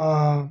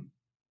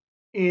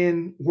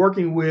in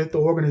working with the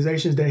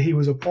organizations that he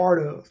was a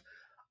part of.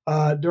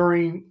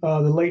 During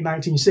the late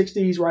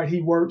 1960s, right,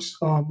 he works,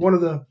 one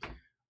of the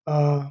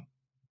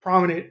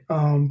prominent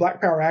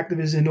Black Power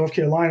activists in North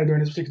Carolina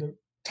during this particular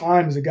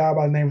time is a guy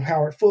by the name of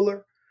Howard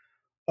Fuller,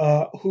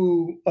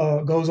 who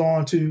goes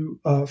on to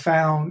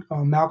found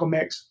Malcolm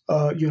X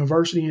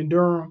University in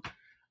Durham.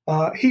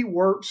 He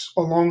works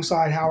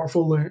alongside Howard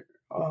Fuller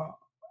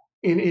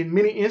in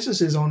many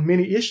instances on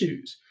many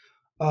issues.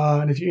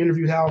 And if you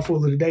interviewed Howard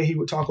Fuller today, he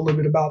would talk a little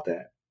bit about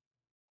that.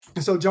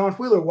 And so John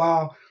Wheeler,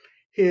 while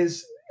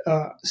his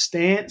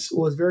stance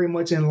was very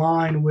much in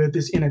line with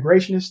this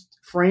integrationist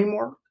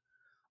framework,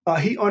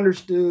 he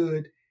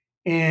understood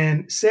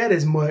and said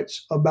as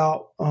much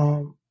about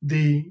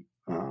the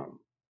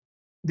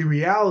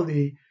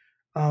reality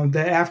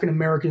that African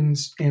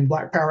Americans and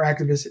Black Power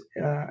activists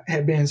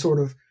had been sort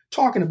of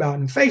talking about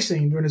and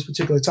facing during this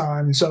particular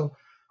time. And so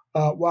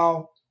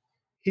while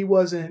he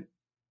wasn't,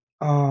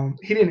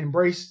 he didn't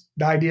embrace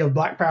the idea of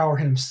Black Power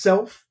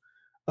himself,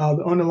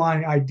 the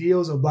underlying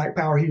ideals of Black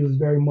Power he was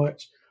very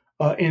much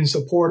in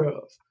support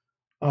of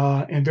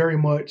and very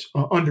much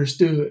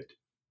understood.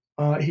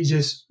 He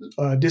just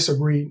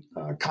disagreed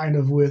kind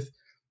of with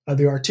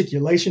the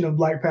articulation of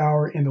Black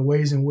Power and the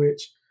ways in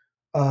which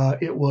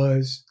it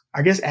was,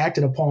 I guess,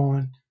 acted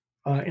upon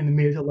in the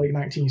mid to late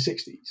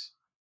 1960s.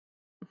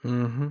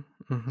 Mm-hmm,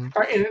 mm-hmm.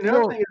 All right, and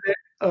another thing is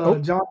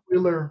that John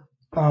Wheeler,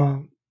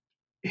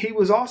 he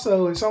was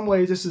also, in some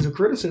ways, this is a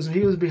criticism,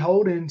 he was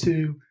beholden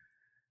to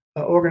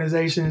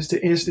organizations,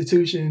 to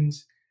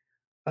institutions,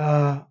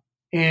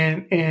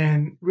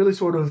 and really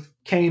sort of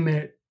came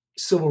at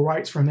civil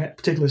rights from that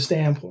particular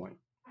standpoint.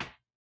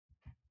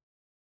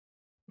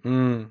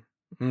 Well,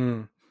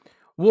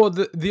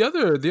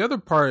 the other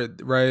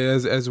part, right,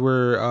 as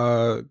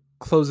we're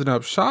closing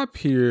up shop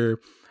here,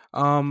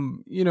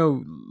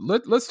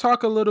 let's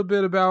talk a little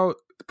bit about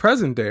the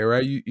present day,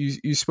 right?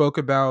 You spoke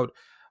about,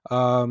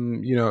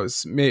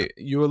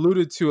 you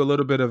alluded to a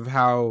little bit of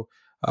how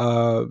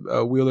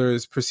Wheeler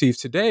is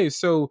perceived today.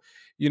 So,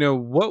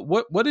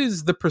 what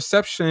is the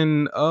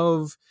perception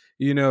of,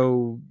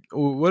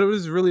 what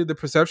is really the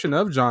perception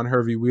of John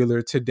Hervey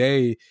Wheeler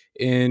today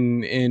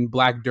in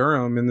Black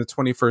Durham in the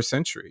 21st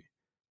century?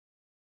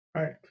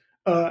 All right.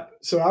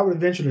 So I would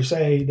venture to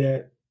say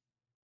that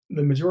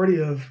the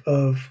majority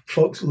of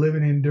folks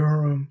living in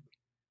Durham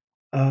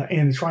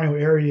and the Triangle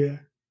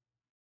area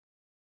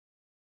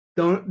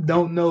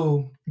don't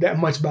know that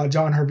much about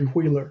John Hervey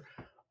Wheeler.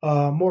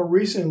 More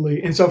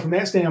recently, and so from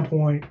that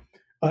standpoint,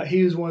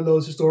 he was one of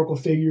those historical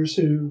figures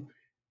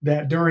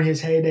that during his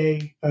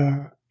heyday,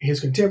 his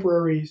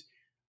contemporaries,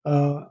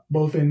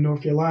 both in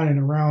North Carolina and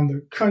around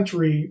the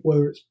country,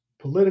 whether it's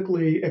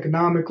politically,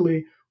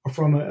 economically, or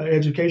from an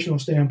educational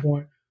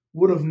standpoint,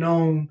 would have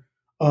known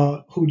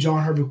who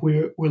John Herbert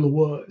Wheeler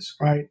was,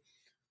 right?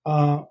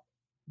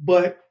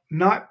 But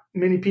not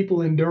many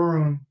people in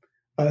Durham,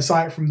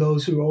 aside from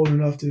those who are old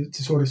enough to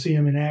sort of see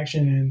him in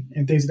action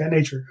and things of that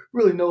nature,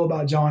 really know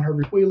about John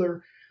Herbert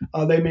Wheeler.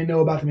 They may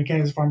know about the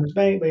Mechanics and Farmers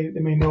Bank. They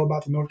may know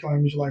about the North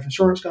Carolina Mutual Life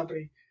Insurance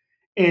Company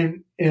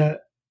and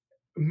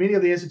many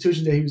of the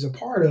institutions that he was a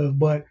part of.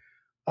 But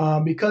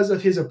because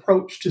of his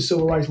approach to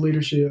civil rights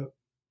leadership,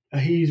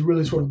 he's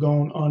really sort of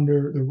gone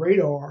under the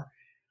radar.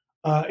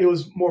 It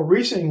was more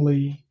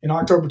recently, in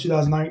October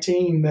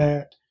 2019,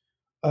 that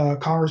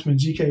Congressman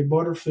G.K.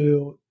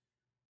 Butterfield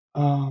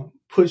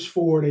pushed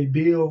forward a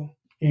bill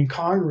in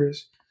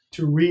Congress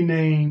to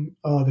rename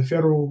the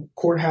federal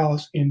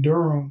courthouse in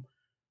Durham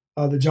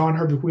the John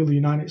Herbert Wheeler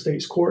United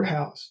States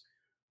Courthouse.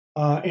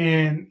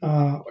 And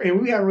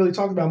we haven't really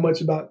talked about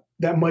much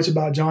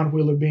about John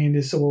Wheeler being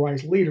this civil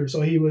rights leader. So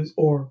he was,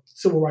 or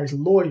civil rights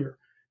lawyer,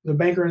 the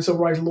banker and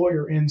civil rights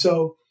lawyer. And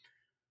so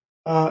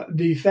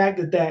the fact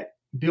that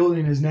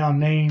building is now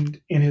named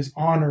in his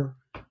honor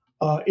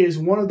is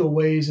one of the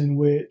ways in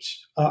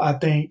which I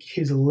think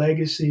his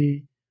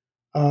legacy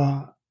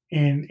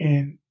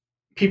and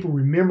people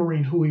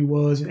remembering who he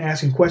was and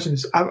asking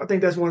questions. I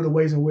think that's one of the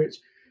ways in which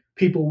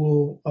people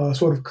will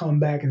sort of come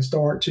back and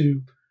start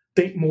to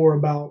think more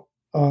about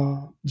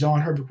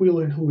John Herbert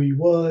Wheeler and who he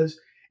was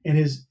and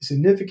his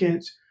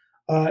significance.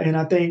 And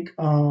I think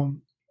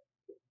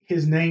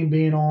his name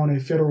being on a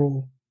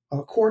federal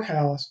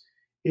courthouse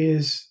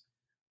is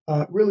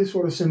really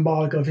sort of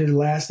symbolic of his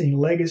lasting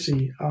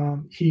legacy.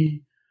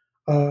 He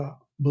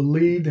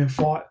believed and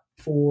fought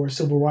for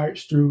civil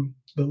rights through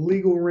the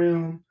legal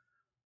realm,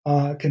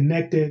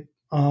 connected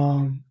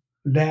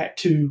that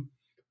to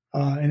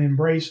an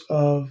embrace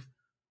of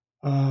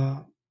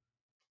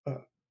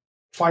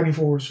fighting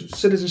for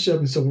citizenship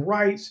and civil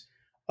rights,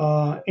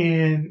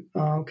 and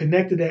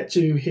connected that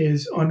to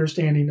his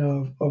understanding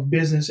of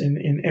business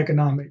and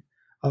economic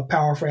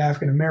power for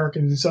African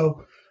Americans. And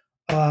so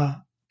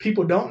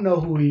people don't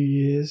know who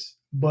he is,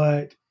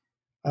 but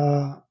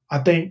I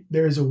think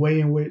there's a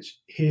way in which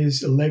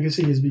his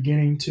legacy is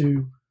beginning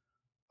to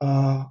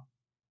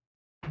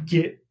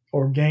get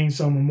or gain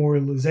some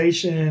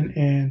memorialization.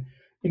 And,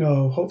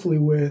 hopefully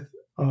with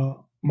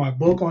my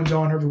book on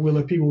John Herbert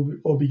Wheeler, people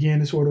will begin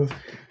to sort of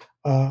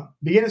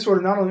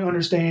not only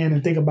understand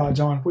and think about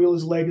John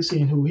Wheeler's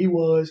legacy and who he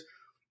was,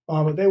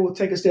 but they will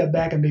take a step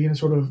back and begin to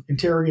sort of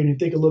interrogate and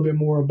think a little bit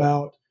more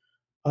about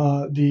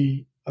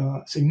the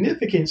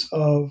significance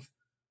of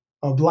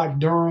Black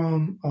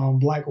Durham,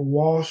 Black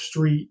Wall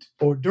Street,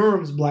 or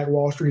Durham's Black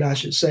Wall Street, I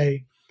should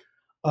say,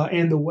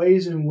 and the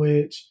ways in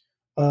which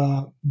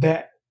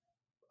that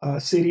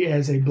city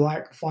as a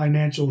Black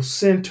financial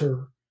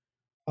center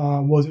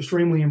was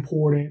extremely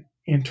important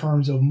in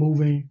terms of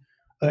moving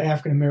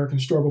African American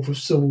struggle for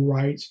civil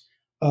rights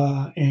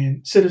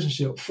and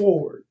citizenship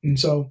forward. And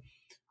so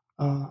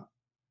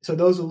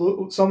those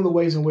are some of the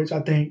ways in which I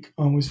think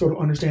we sort of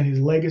understand his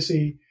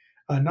legacy.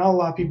 Not a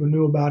lot of people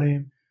knew about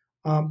him,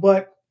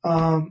 but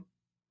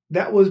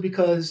that was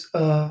because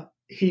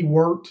he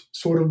worked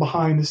sort of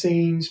behind the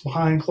scenes,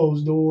 behind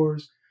closed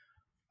doors,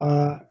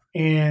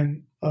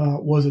 and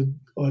was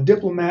a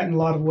diplomat in a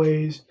lot of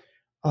ways.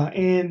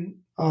 And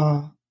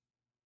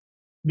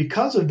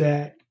because of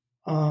that,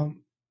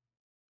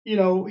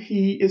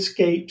 he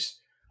escapes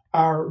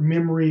our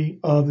memory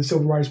of the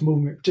civil rights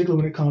movement,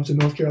 particularly when it comes to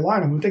North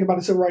Carolina. When we think about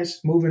the civil rights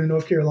movement in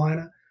North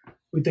Carolina,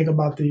 we think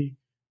about the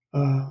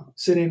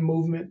sit-in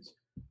movement.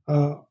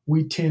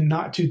 We tend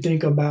not to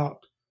think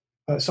about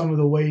some of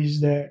the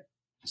ways that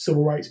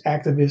civil rights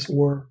activists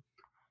were,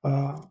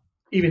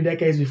 even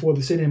decades before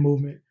the sit-in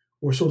movement,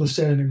 were sort of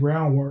setting the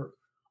groundwork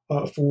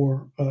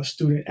for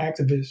student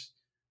activists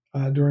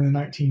during the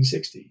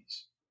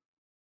 1960s.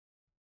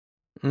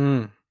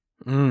 And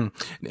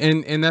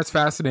that's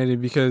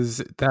fascinating because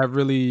that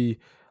really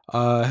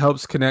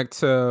helps connect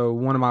to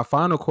one of my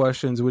final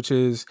questions, which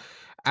is,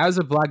 as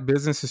a Black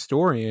business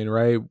historian,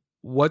 right?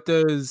 What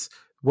does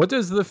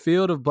the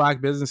field of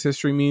Black business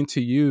history mean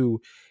to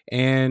you?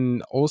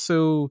 And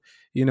also,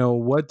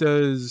 what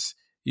does,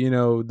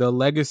 the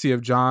legacy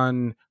of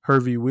John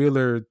Hervey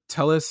Wheeler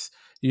tell us,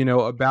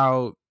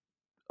 about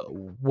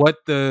what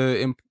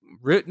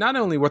not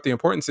only what the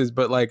importance is,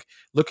 but like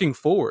looking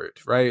forward,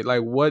 right?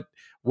 Like what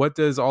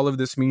does all of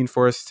this mean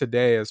for us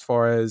today as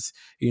far as,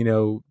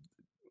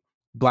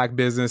 Black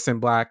business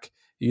and Black,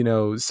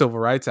 civil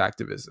rights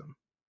activism?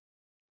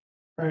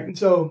 Right. And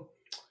so,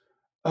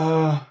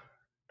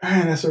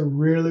 that's a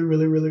really,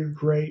 really, really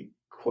great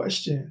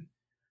question.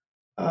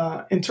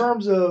 In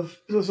terms of,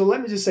 so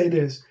let me just say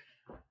this.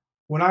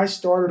 When I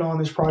started on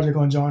this project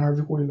on John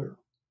Herbert Wheeler,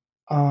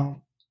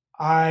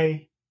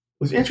 I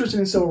was interested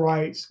in civil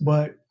rights,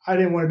 but I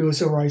didn't want to do a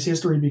civil rights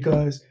history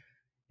because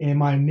in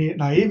my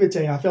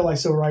naivete, I felt like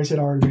civil rights had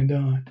already been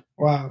done.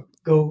 Wow,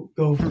 go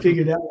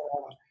figure that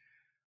one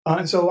out.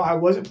 And so I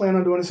wasn't planning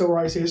on doing a civil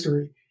rights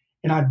history,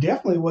 and I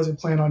definitely wasn't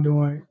planning on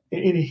doing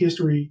any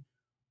history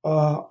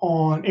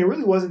on, and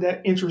really wasn't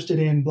that interested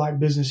in Black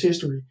business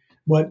history.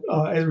 But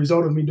as a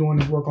result of me doing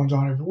this work on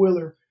John Herbert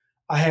Wheeler,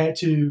 I had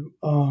to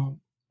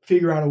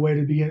figure out a way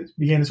to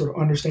begin to sort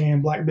of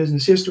understand Black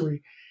business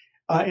history.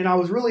 And I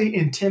was really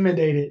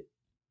intimidated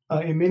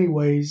in many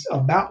ways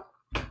about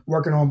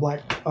working on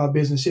Black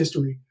business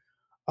history.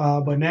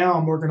 But now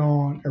I'm working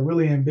on a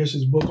really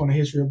ambitious book on the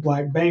history of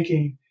Black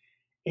banking.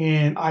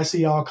 And I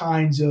see all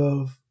kinds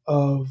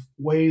of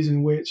ways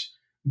in which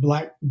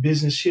Black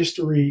business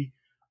history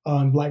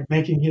and Black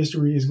banking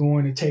history is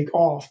going to take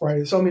off, right?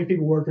 There's so many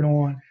people working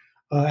on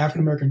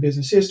African-American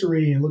business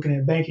history and looking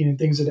at banking and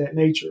things of that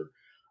nature.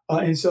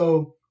 And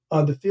so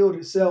the field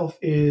itself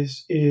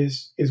is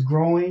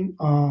growing.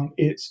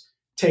 It's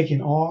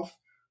taking off.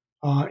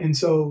 And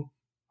so,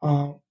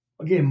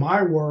 again,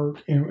 my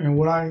work and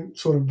what I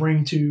sort of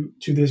bring to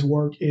this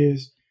work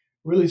is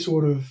really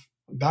sort of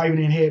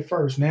diving in head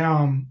first.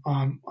 Now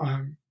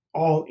I'm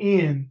all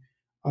in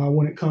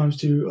when it comes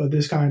to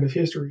this kind of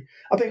history.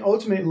 I think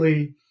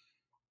ultimately,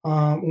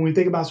 when we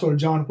think about sort of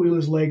John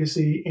Wheeler's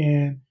legacy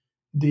and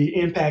the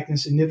impact and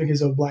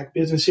significance of Black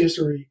business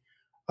history,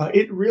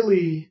 it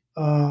really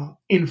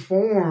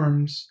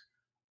informs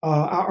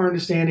our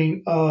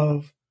understanding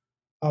of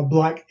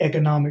Black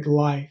economic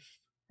life,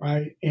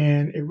 right?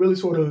 And it really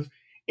sort of,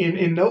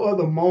 in no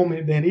other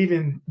moment than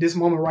even this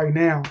moment right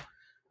now,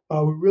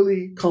 we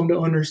really come to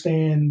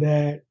understand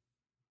that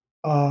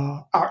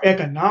our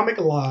economic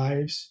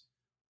lives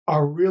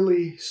are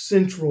really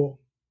central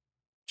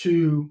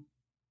to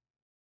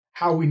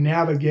how we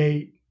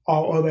navigate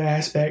all other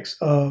aspects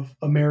of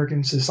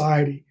American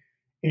society.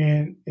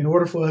 And in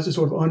order for us to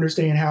sort of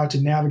understand how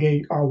to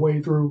navigate our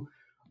way through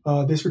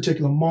this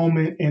particular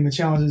moment and the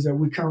challenges that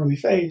we currently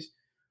face,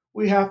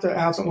 we have to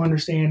have some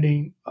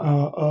understanding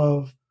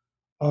of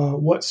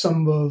what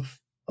some of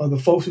the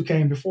folks who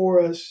came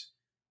before us,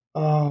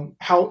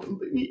 how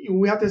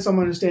we have to have some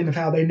understanding of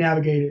how they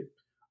navigated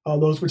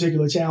those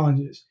particular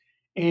challenges.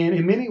 And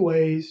in many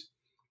ways,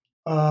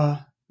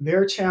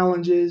 their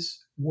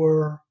challenges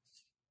were,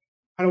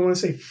 I don't want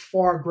to say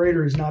far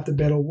greater is not the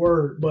better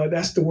word, but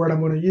that's the word I'm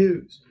going to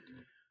use,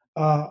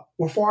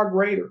 were far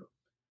greater.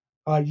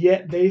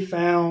 Yet they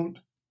found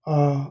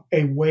a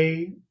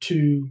way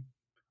to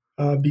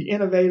be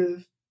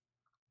innovative,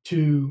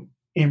 to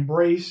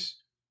embrace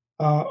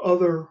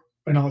other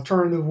and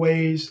alternative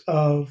ways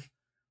of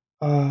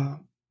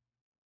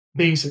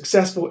being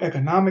successful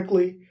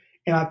economically.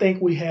 And I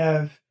think we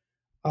have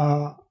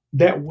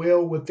that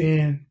well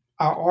within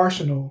our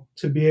arsenal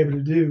to be able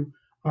to do.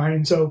 All right.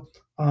 And so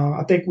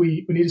I think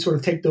we need to sort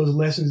of take those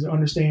lessons and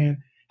understand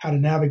how to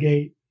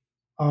navigate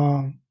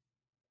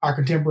our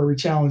contemporary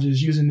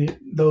challenges using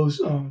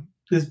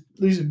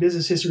using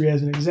business history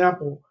as an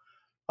example.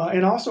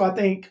 And also, I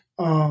think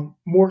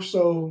more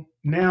so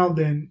now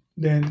than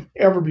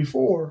ever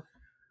before,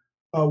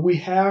 we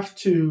have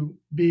to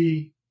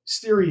be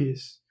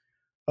serious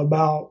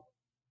about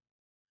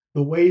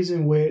the ways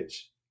in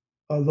which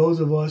those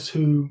of us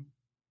who,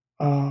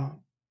 I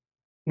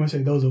want to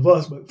say those of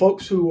us, but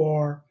folks who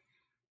are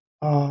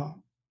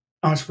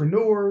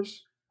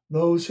entrepreneurs,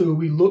 those who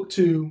we look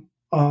to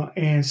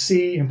and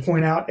see and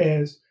point out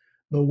as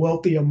the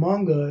wealthy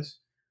among us,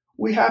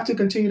 we have to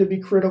continue to be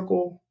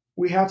critical.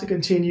 We have to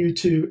continue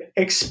to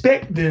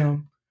expect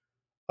them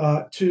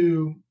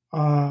to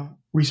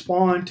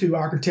respond to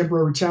our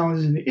contemporary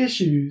challenges and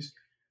issues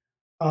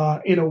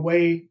in a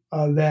way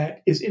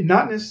that is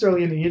not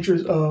necessarily in the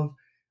interest of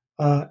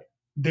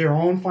their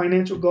own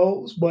financial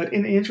goals, but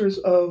in the interest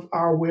of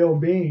our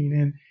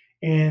well-being.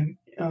 And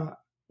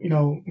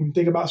when you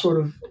think about sort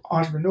of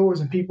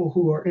entrepreneurs and people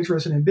who are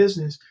interested in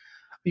business,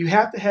 you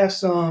have to have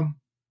some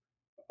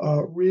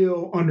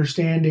real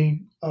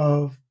understanding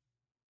of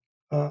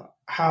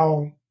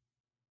how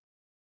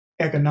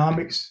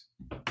economics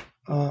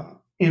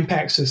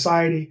impacts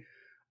society,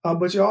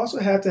 but you also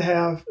have to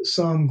have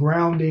some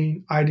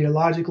grounding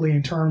ideologically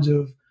in terms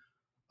of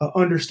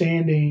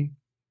understanding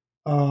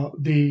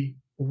the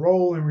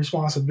role and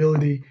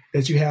responsibility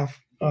that you have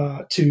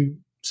to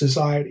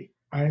society.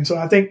 Right? And so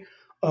I think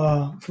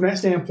from that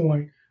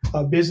standpoint,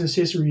 business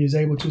history is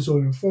able to sort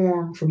of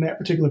inform from that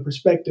particular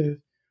perspective.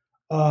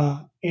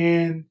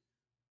 And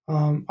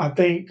I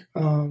think,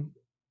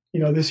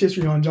 this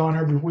history on John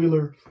Herbert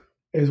Wheeler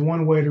is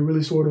one way to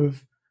really sort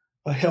of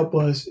help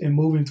us in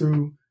moving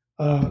through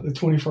the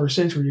 21st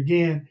century.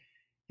 Again,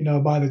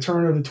 by the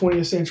turn of the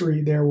 20th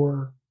century, there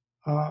were,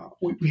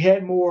 we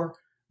had more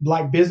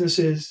Black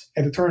businesses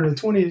at the turn of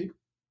the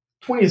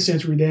 20th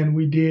century than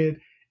we did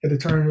at the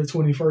turn of the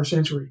 21st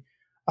century.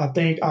 I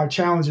think our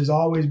challenge has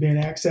always been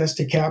access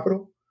to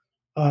capital.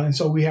 And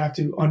so we have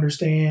to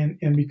understand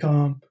and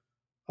become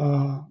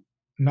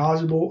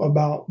knowledgeable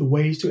about the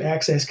ways to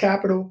access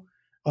capital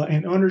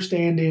and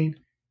understanding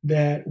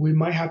that we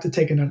might have to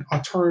take an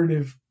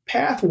alternative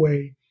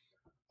pathway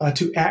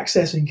to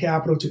accessing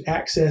capital, to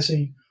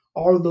accessing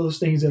all of those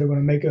things that are going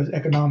to make us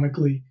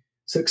economically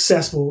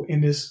successful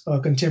in this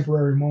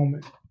contemporary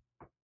moment.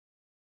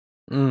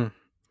 And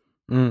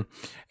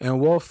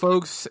well,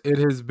 folks, it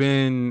has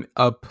been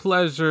a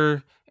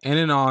pleasure and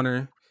an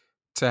honor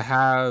to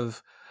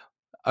have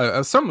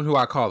someone who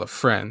I call a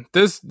friend.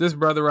 This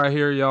brother right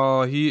here,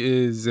 y'all,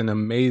 he is an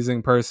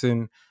amazing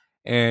person.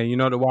 And you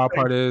know the wild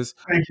part is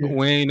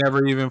we ain't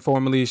never even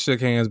formally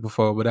shook hands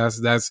before, but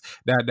that's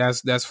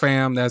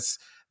fam, that's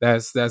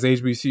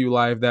HBCU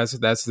life,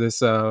 that's this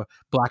Black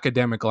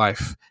academic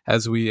life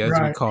as we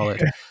call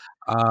it.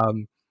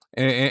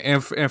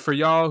 And for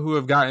y'all who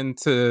have gotten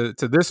to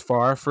this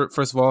far,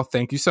 first of all,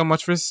 thank you so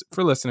much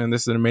for listening.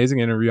 This is an amazing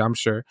interview, I'm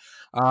sure.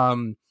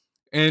 And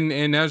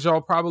as y'all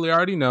probably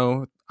already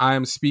know, I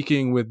am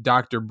speaking with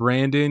Dr.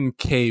 Brandon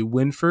K.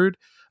 Winford,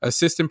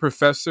 Assistant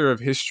Professor of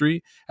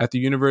History at the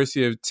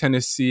University of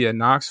Tennessee at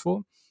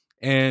Knoxville.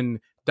 And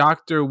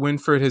Dr.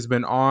 Winford has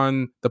been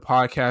on the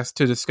podcast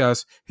to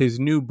discuss his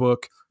new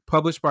book,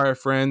 published by our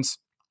friends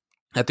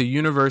at the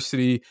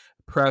University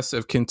Press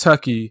of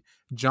Kentucky,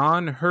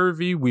 John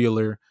Hervey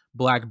Wheeler,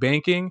 Black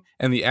Banking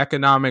and the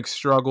Economic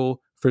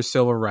Struggle for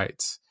Civil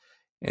Rights.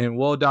 And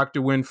well,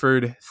 Dr.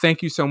 Winford,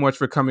 thank you so much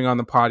for coming on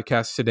the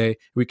podcast today.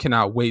 We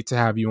cannot wait to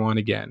have you on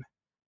again.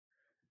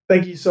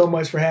 Thank you so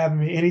much for having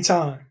me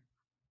anytime.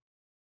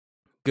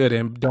 Good.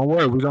 And don't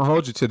worry, we're going to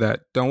hold you to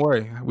that. Don't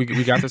worry. We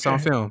got this on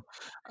film.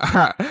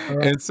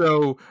 And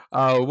so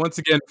once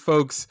again,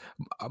 folks,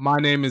 my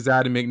name is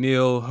Adam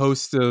McNeil,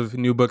 host of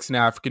New Books in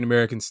African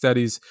American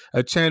Studies,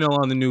 a channel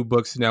on the New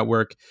Books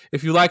Network.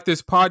 If you like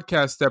this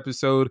podcast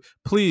episode,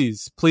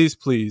 please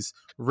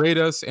rate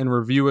us and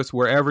review us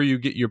wherever you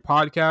get your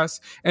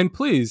podcasts. And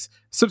please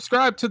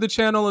subscribe to the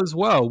channel as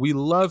well. We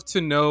love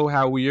to know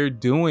how we are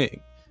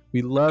doing.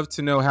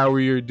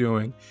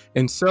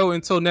 And so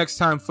until next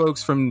time,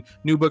 folks, from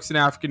New Books in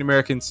African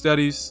American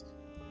Studies,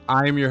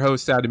 I am your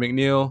host, Adam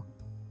McNeil.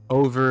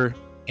 Over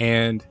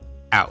and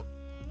out.